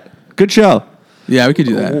pilot to that. Good show. Yeah, we could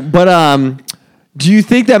do that. But do you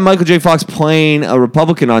think that Michael J. Fox playing a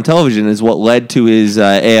Republican on television is what led to his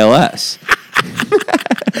ALS?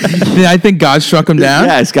 I think God struck him down.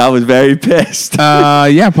 Yes, God was very pissed.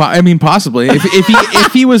 Possibly.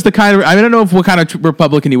 If he was the kind of, I don't know what kind of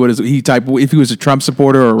Republican he would. If he was a Trump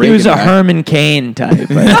supporter or a Reagan he was a guy. Herman Cain type.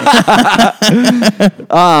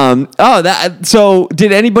 So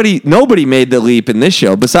did anybody? Nobody made the leap in this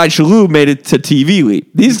show besides Shalhoub made it to TV leap.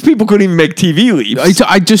 These people couldn't even make TV leaps.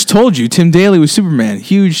 I just told you, Tim Daly was Superman.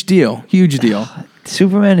 Huge deal.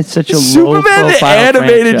 Superman is such a Superman, the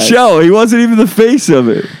animated franchise. show. He wasn't even the face of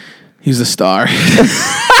it. He's a star.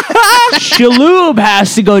 Shalhoub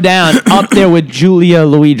has to go down up there with Julia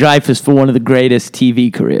Louis-Dreyfus for one of the greatest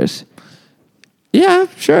TV careers. Yeah,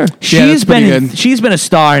 sure. She's been a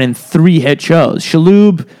star in 3 hit shows.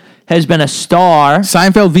 Shalhoub has been a star.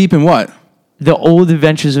 Seinfeld, Veep, and what? The Old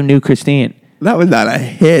Adventures of New Christine. That was not a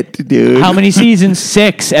hit, dude. How many seasons?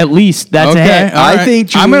 6, at least. That's a hit. I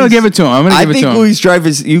think I'm going to give it to him. I think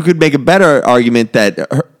Louis-Dreyfus, you could make a better argument that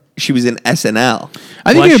she was in SNL.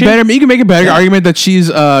 I think you can make a better argument that she's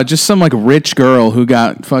just some rich girl who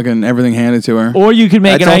got fucking everything handed to her. Or you could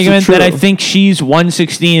make an argument that I think she's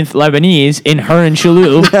 1/16th Lebanese, and her and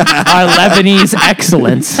Shalhoub are Lebanese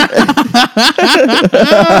excellence.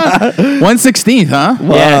 1/16th, huh?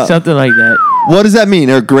 Yeah, something like that. What does that mean?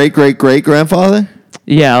 Her great-great-great-grandfather?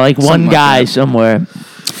 Yeah, one something guy like somewhere.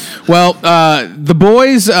 Well, the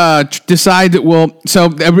boys decide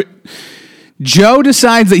that Joe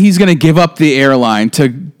decides that he's going to give up the airline to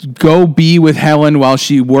go be with Helen while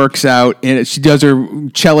she works out and she does her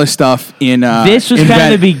cellist stuff in this was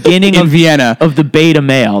kind of the beginning in Vienna of the beta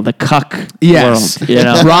male, the cuck world.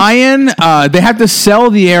 Ryan, they have to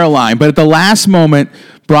sell the airline, but at the last moment,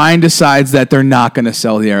 Brian decides that they're not going to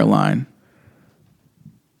sell the airline.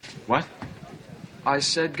 What? I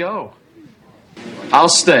said go. I'll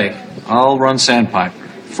stay. I'll run Sandpiper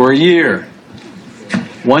for a year.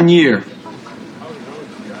 1 year.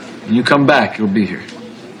 When you come back, you'll be here.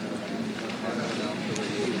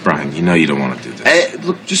 Brian, you know you don't want to do this. Hey,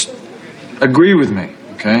 look, agree with me,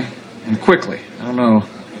 okay? And quickly. I don't know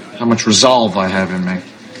how much resolve I have in me.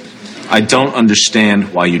 I don't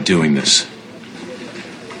understand why you're doing this.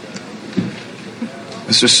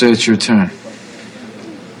 Let's just say it's your turn.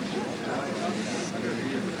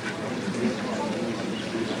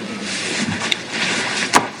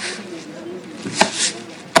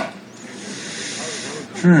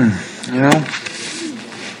 You know,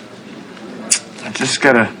 I just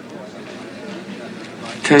got a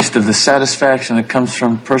taste of the satisfaction that comes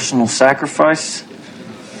from personal sacrifice,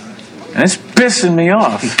 and it's pissing me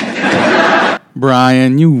off.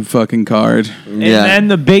 Brian, you fucking card. And then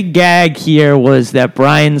the big gag here was that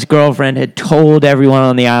Brian's girlfriend had told everyone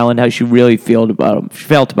on the island how she really felt about him.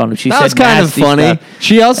 She That said was kind of nasty funny. stuff.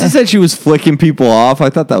 She also said she was flicking people off.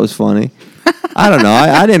 I thought that was funny. I don't know.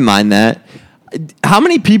 I didn't mind that. How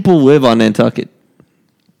many people live on Nantucket?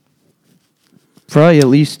 Probably at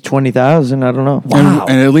least 20,000. I don't know. Wow.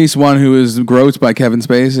 And at least one who was groped by Kevin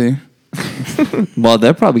Spacey. Well,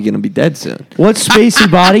 they're probably going to be dead soon. What's Spacey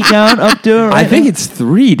body count up to? I think it's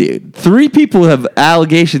 3, dude. 3 people have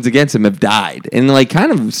allegations against him have died in like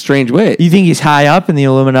kind of strange ways. You think he's high up in the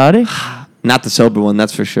Illuminati? Not the sober one,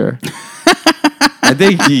 that's for sure. I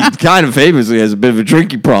think he kind of famously has a bit of a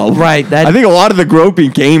drinking problem. Right. I think a lot of the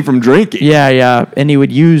groping came from drinking. Yeah. And he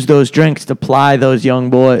would use those drinks to ply those young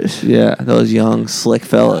boys. Yeah, those young, slick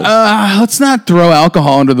fellas. Let's not throw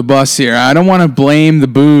alcohol under the bus here. I don't want to blame the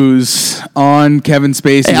booze on Kevin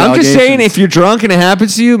Spacey's Hey, I'm just allegations. saying, if you're drunk and it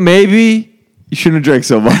happens to you, maybe you shouldn't drink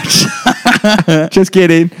so much. Just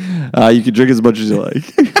kidding. You can drink as much as you like.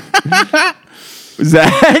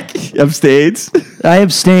 Zach abstains. I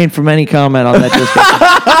abstain from any comment on that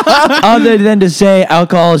discussion. Other than to say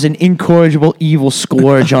alcohol is an incorrigible evil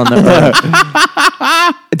scourge on the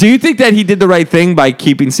earth. Do you think that he did the right thing by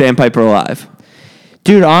keeping Sandpiper alive?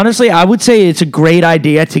 Dude, honestly, I would say it's a great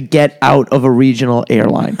idea to get out of a regional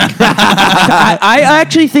airline. I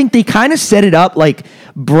actually think they kind of set it up like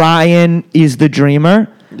Brian is the dreamer.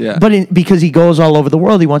 Yeah. But because he goes all over the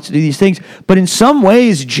world, he wants to do these things. But in some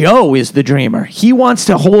ways, Joe is the dreamer. He wants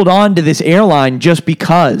to hold on to this airline just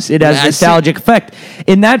because it has nostalgic effect.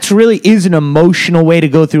 And that's really is an emotional way to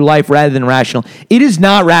go through life rather than rational. It is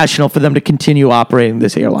not rational for them to continue operating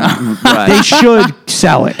this airline. Right. They should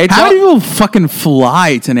sell it. How do people fucking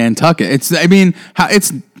fly to Nantucket?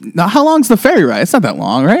 How long's the ferry ride? It's not that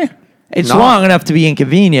long, right? It's long enough to be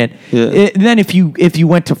inconvenient. Yeah. Then if you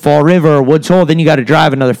went to Fall River or Woods Hole, then you got to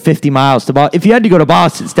drive another 50 miles to Boston. If you had to go to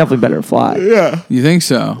Boston, it's definitely better to fly. Yeah. You think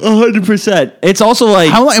so? 100%. It's also like,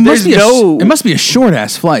 How long? It must be a short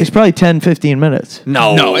ass flight. It's probably 10, 15 minutes.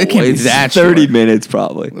 No, it can't be it's that 30 short. minutes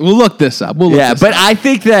probably. We'll look this up. I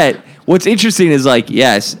think that what's interesting is like,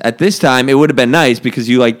 yes, at this time it would have been nice because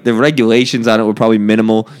you like the regulations on it were probably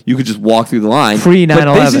minimal. You could just walk through the line. Pre-9/11.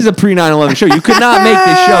 But this is a pre-9/11 show. You could not make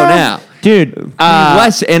this show now. Dude,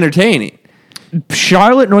 Less entertaining.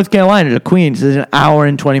 Charlotte, North Carolina to Queens is an hour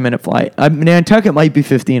and 20-minute flight. Nantucket might be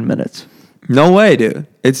 15 minutes. No way, dude.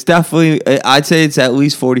 It's definitely, I'd say it's at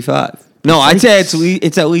least 45. No, I'd say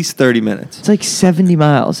it's at least 30 minutes. It's like 70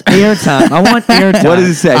 miles. Airtime. I want airtime. What does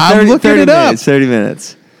it say? I'm looking it up. 30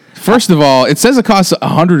 minutes. First of all, it says it costs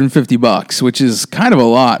 $150, which is kind of a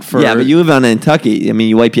lot for. Yeah, but you live on Nantucket. I mean,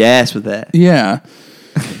 you wipe your ass with that. Yeah.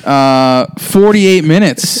 48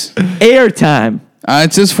 minutes. Airtime.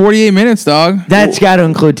 It says 48 minutes, dog. That's got to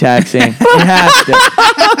include taxing. It has to.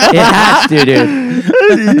 It has to,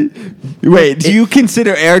 dude. Wait, do you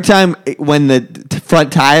consider airtime when the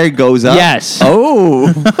front tire goes up? Yes.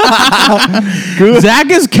 Oh.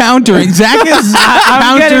 Zach is countering. Zach is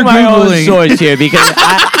I'm getting my own counter-Googling. source here because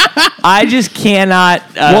I just cannot.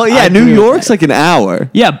 Well, yeah, New York's like an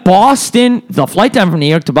hour. Yeah, Boston, the flight time from New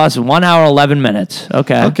York to Boston, 1 hour, 11 minutes.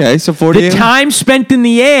 Okay. Okay, so 48. The time spent in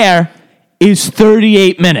the air is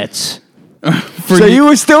 38 minutes. So you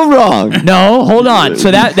were still wrong. No, hold on.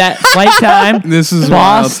 So that flight time, This is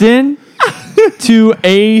Boston to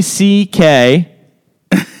ACK,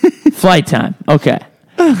 flight time. Okay.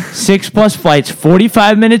 6+ flights,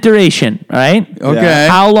 45-minute duration, right? Okay. Yeah.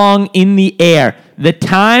 How long in the air? The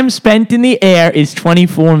time spent in the air is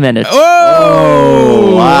 24 minutes.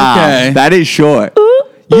 Oh, Wow. okay. That is short.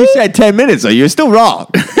 You said 10 minutes, so you're still wrong.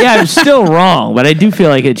 Yeah, I'm still wrong, but I do feel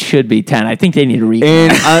like it should be 10. I think they need to read.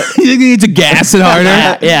 And You think you need to gas it harder?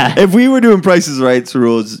 Yeah. if we were doing Price is Right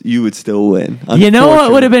rules, you would still win. You know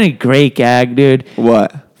what would have been a great gag, dude?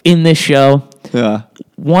 What? In this show, Yeah.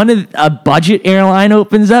 a budget airline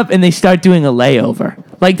opens up and they start doing a layover.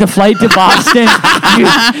 Like the flight to Boston,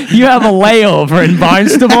 you have a layover in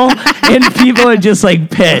Barnstable, and people are just like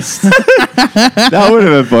pissed. That would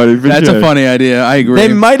have been funny. That's a funny idea. I agree.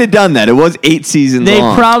 They might have done that. It was 8 seasons They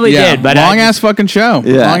long. probably did, but long ass fucking show.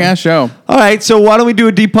 Yeah. Long ass show. All right, so why don't we do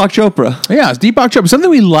a Deepak Chopra? Yeah, it's Deepak Chopra. Something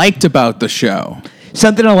we liked about the show.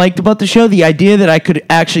 something I liked about the show, the idea that I could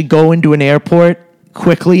actually go into an airport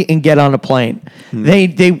quickly and get on a plane.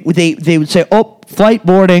 They would say, "Oh, flight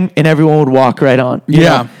boarding," and everyone would walk right on. You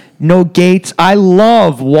know? No gates. I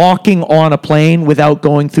love walking on a plane without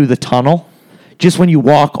going through the tunnel. Just when you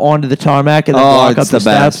walk onto the tarmac and then walk up the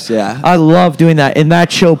steps. best, yeah. I love doing that, and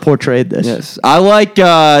that show portrayed this. Yes, I like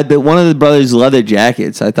one of the brothers' leather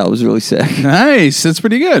jackets. I thought was really sick. Nice. That's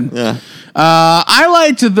pretty good. Yeah. I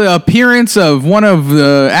liked the appearance of one of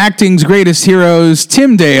the acting's greatest heroes,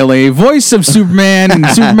 Tim Daly, voice of Superman and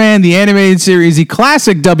Superman the Animated Series, the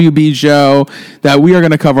classic WB show that we are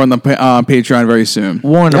going to cover on the Patreon very soon.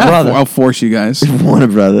 Warner Brother. I'll force you guys. Warner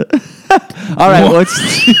Brother. All right, let's.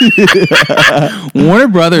 Warner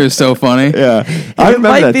Brother is so funny. Yeah, It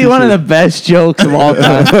might be one of the best jokes of all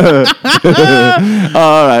time.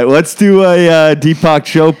 All right, let's do a Deepak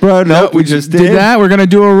Chopra. Nope, we just did that. We're gonna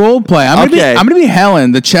do a role play. I'm gonna be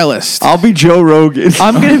Helen, the cellist. I'll be Joe Rogan.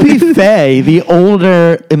 I'm gonna be Faye, the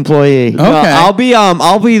older employee. Okay. I'll be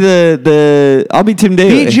Tim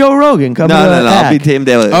Daly. Be Joe Rogan. Come No, I'll back. be Tim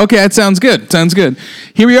Daly. Okay, that sounds good. Sounds good.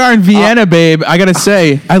 Here we are in Vienna, babe. I gotta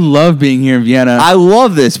say, I love being here in Vienna. I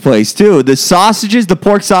love this place too. The sausages, the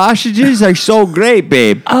pork sausages are so great,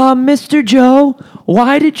 babe. Mr. Joe,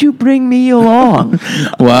 why did you bring me along?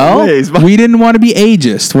 Well, Please. we didn't want to be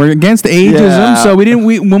ageist. We're against ageism, Yeah. so we didn't.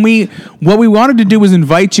 What we wanted to do was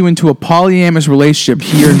invite you into a polyamorous relationship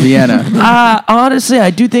here in Vienna. Honestly, I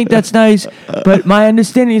do think that's nice, but my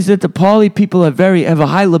understanding is that the poly people have a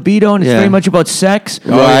high libido, and it's Yeah. very much about sex.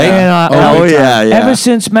 Right. And, yeah. Ever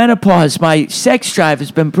since menopause, my sex drive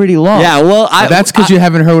has been pretty low. Yeah, well, That's because you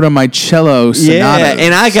haven't heard of my cello sonata. Yeah,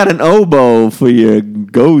 and I got an oboe for your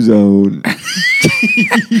go zone.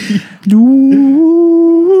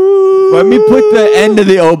 Let me put the end of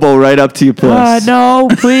the oboe right up to your puss. No,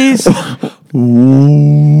 please.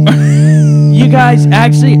 You guys,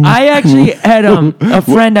 I actually had a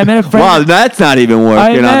friend. I met a friend. Wow, that's not even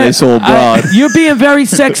working on this old broad. You're being very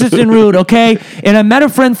sexist and rude, okay? And I met a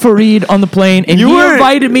friend Fareed on the plane, and he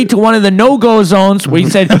invited me to one of the no-go zones where he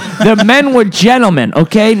said the men were gentlemen,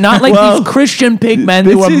 okay? Not like these Christian pig men.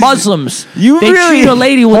 They were Muslims. They treat a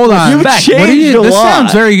lady with respect. This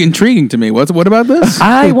sounds very intriguing to me. What about this?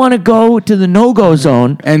 I want to go to the no-go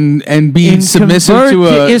zone and be submissive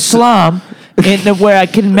convert to Islam. Where I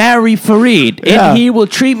can marry Fareed, and he will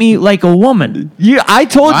treat me like a woman. I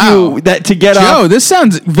told you that to get Joe, off. this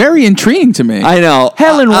sounds very intriguing to me. I know.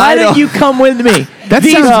 Helen, why don't you come with me?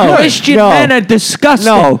 These Christian men are disgusting.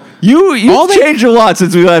 No, you've changed a lot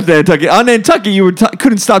since we left Nantucket. On Nantucket, you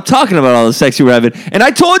couldn't stop talking about all the sex you were having. And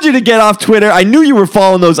I told you to get off Twitter. I knew you were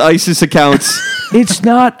following those ISIS accounts. It's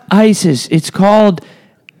not ISIS. It's called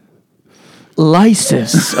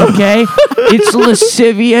Lysis, okay? It's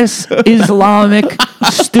lascivious Islamic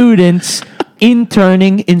students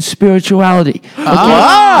interning in spirituality. Okay?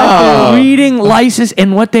 I've been reading Lysis,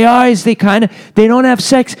 and what they are is they don't have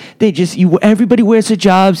sex. They just everybody wears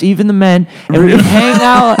hijabs, even the men, and we hang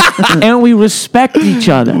out and we respect each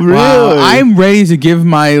other. Wow, I'm ready to give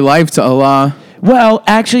my life to Allah. Well,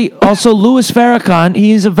 actually, also Louis Farrakhan,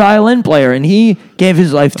 he's a violin player, and he gave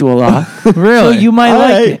his life to Allah. Really? So you might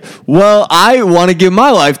like it. Well, I want to give my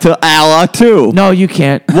life to Allah too. No, you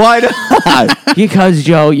can't. Why not? Because,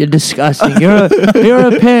 Joe, you're disgusting. You're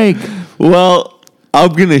a pig. Well,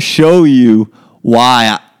 I'm going to show you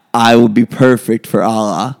why I would be perfect for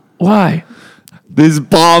Allah. Why? This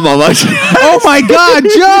bomb on my chest. Oh my God,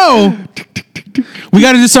 Joe! We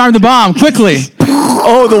got to disarm the bomb quickly.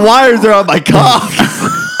 Oh, the wires are on my cock.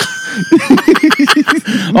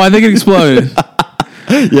 Oh, I think it exploded.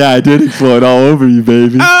 Yeah, I did explode all over you,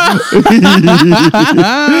 baby.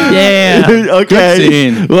 Yeah. Okay. Good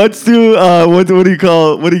scene. Let's do what do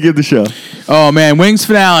you give the show? Oh man, Wings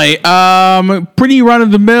finale. Pretty run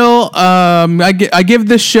of the mill. I give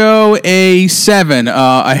this show a 7.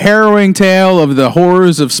 A harrowing tale of the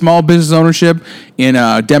horrors of small business ownership in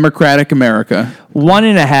democratic America.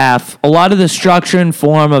 1.5. A lot of the structure and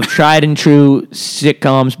form of tried and true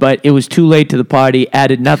sitcoms, but it was too late to the party,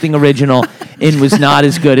 added nothing original, and was not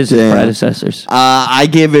as good as its predecessors. I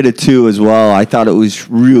gave it a 2 as well. I thought it was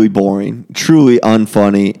really boring, truly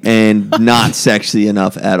unfunny, and not sexy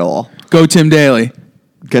enough at all. Go Tim Daly.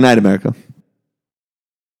 Good night, America.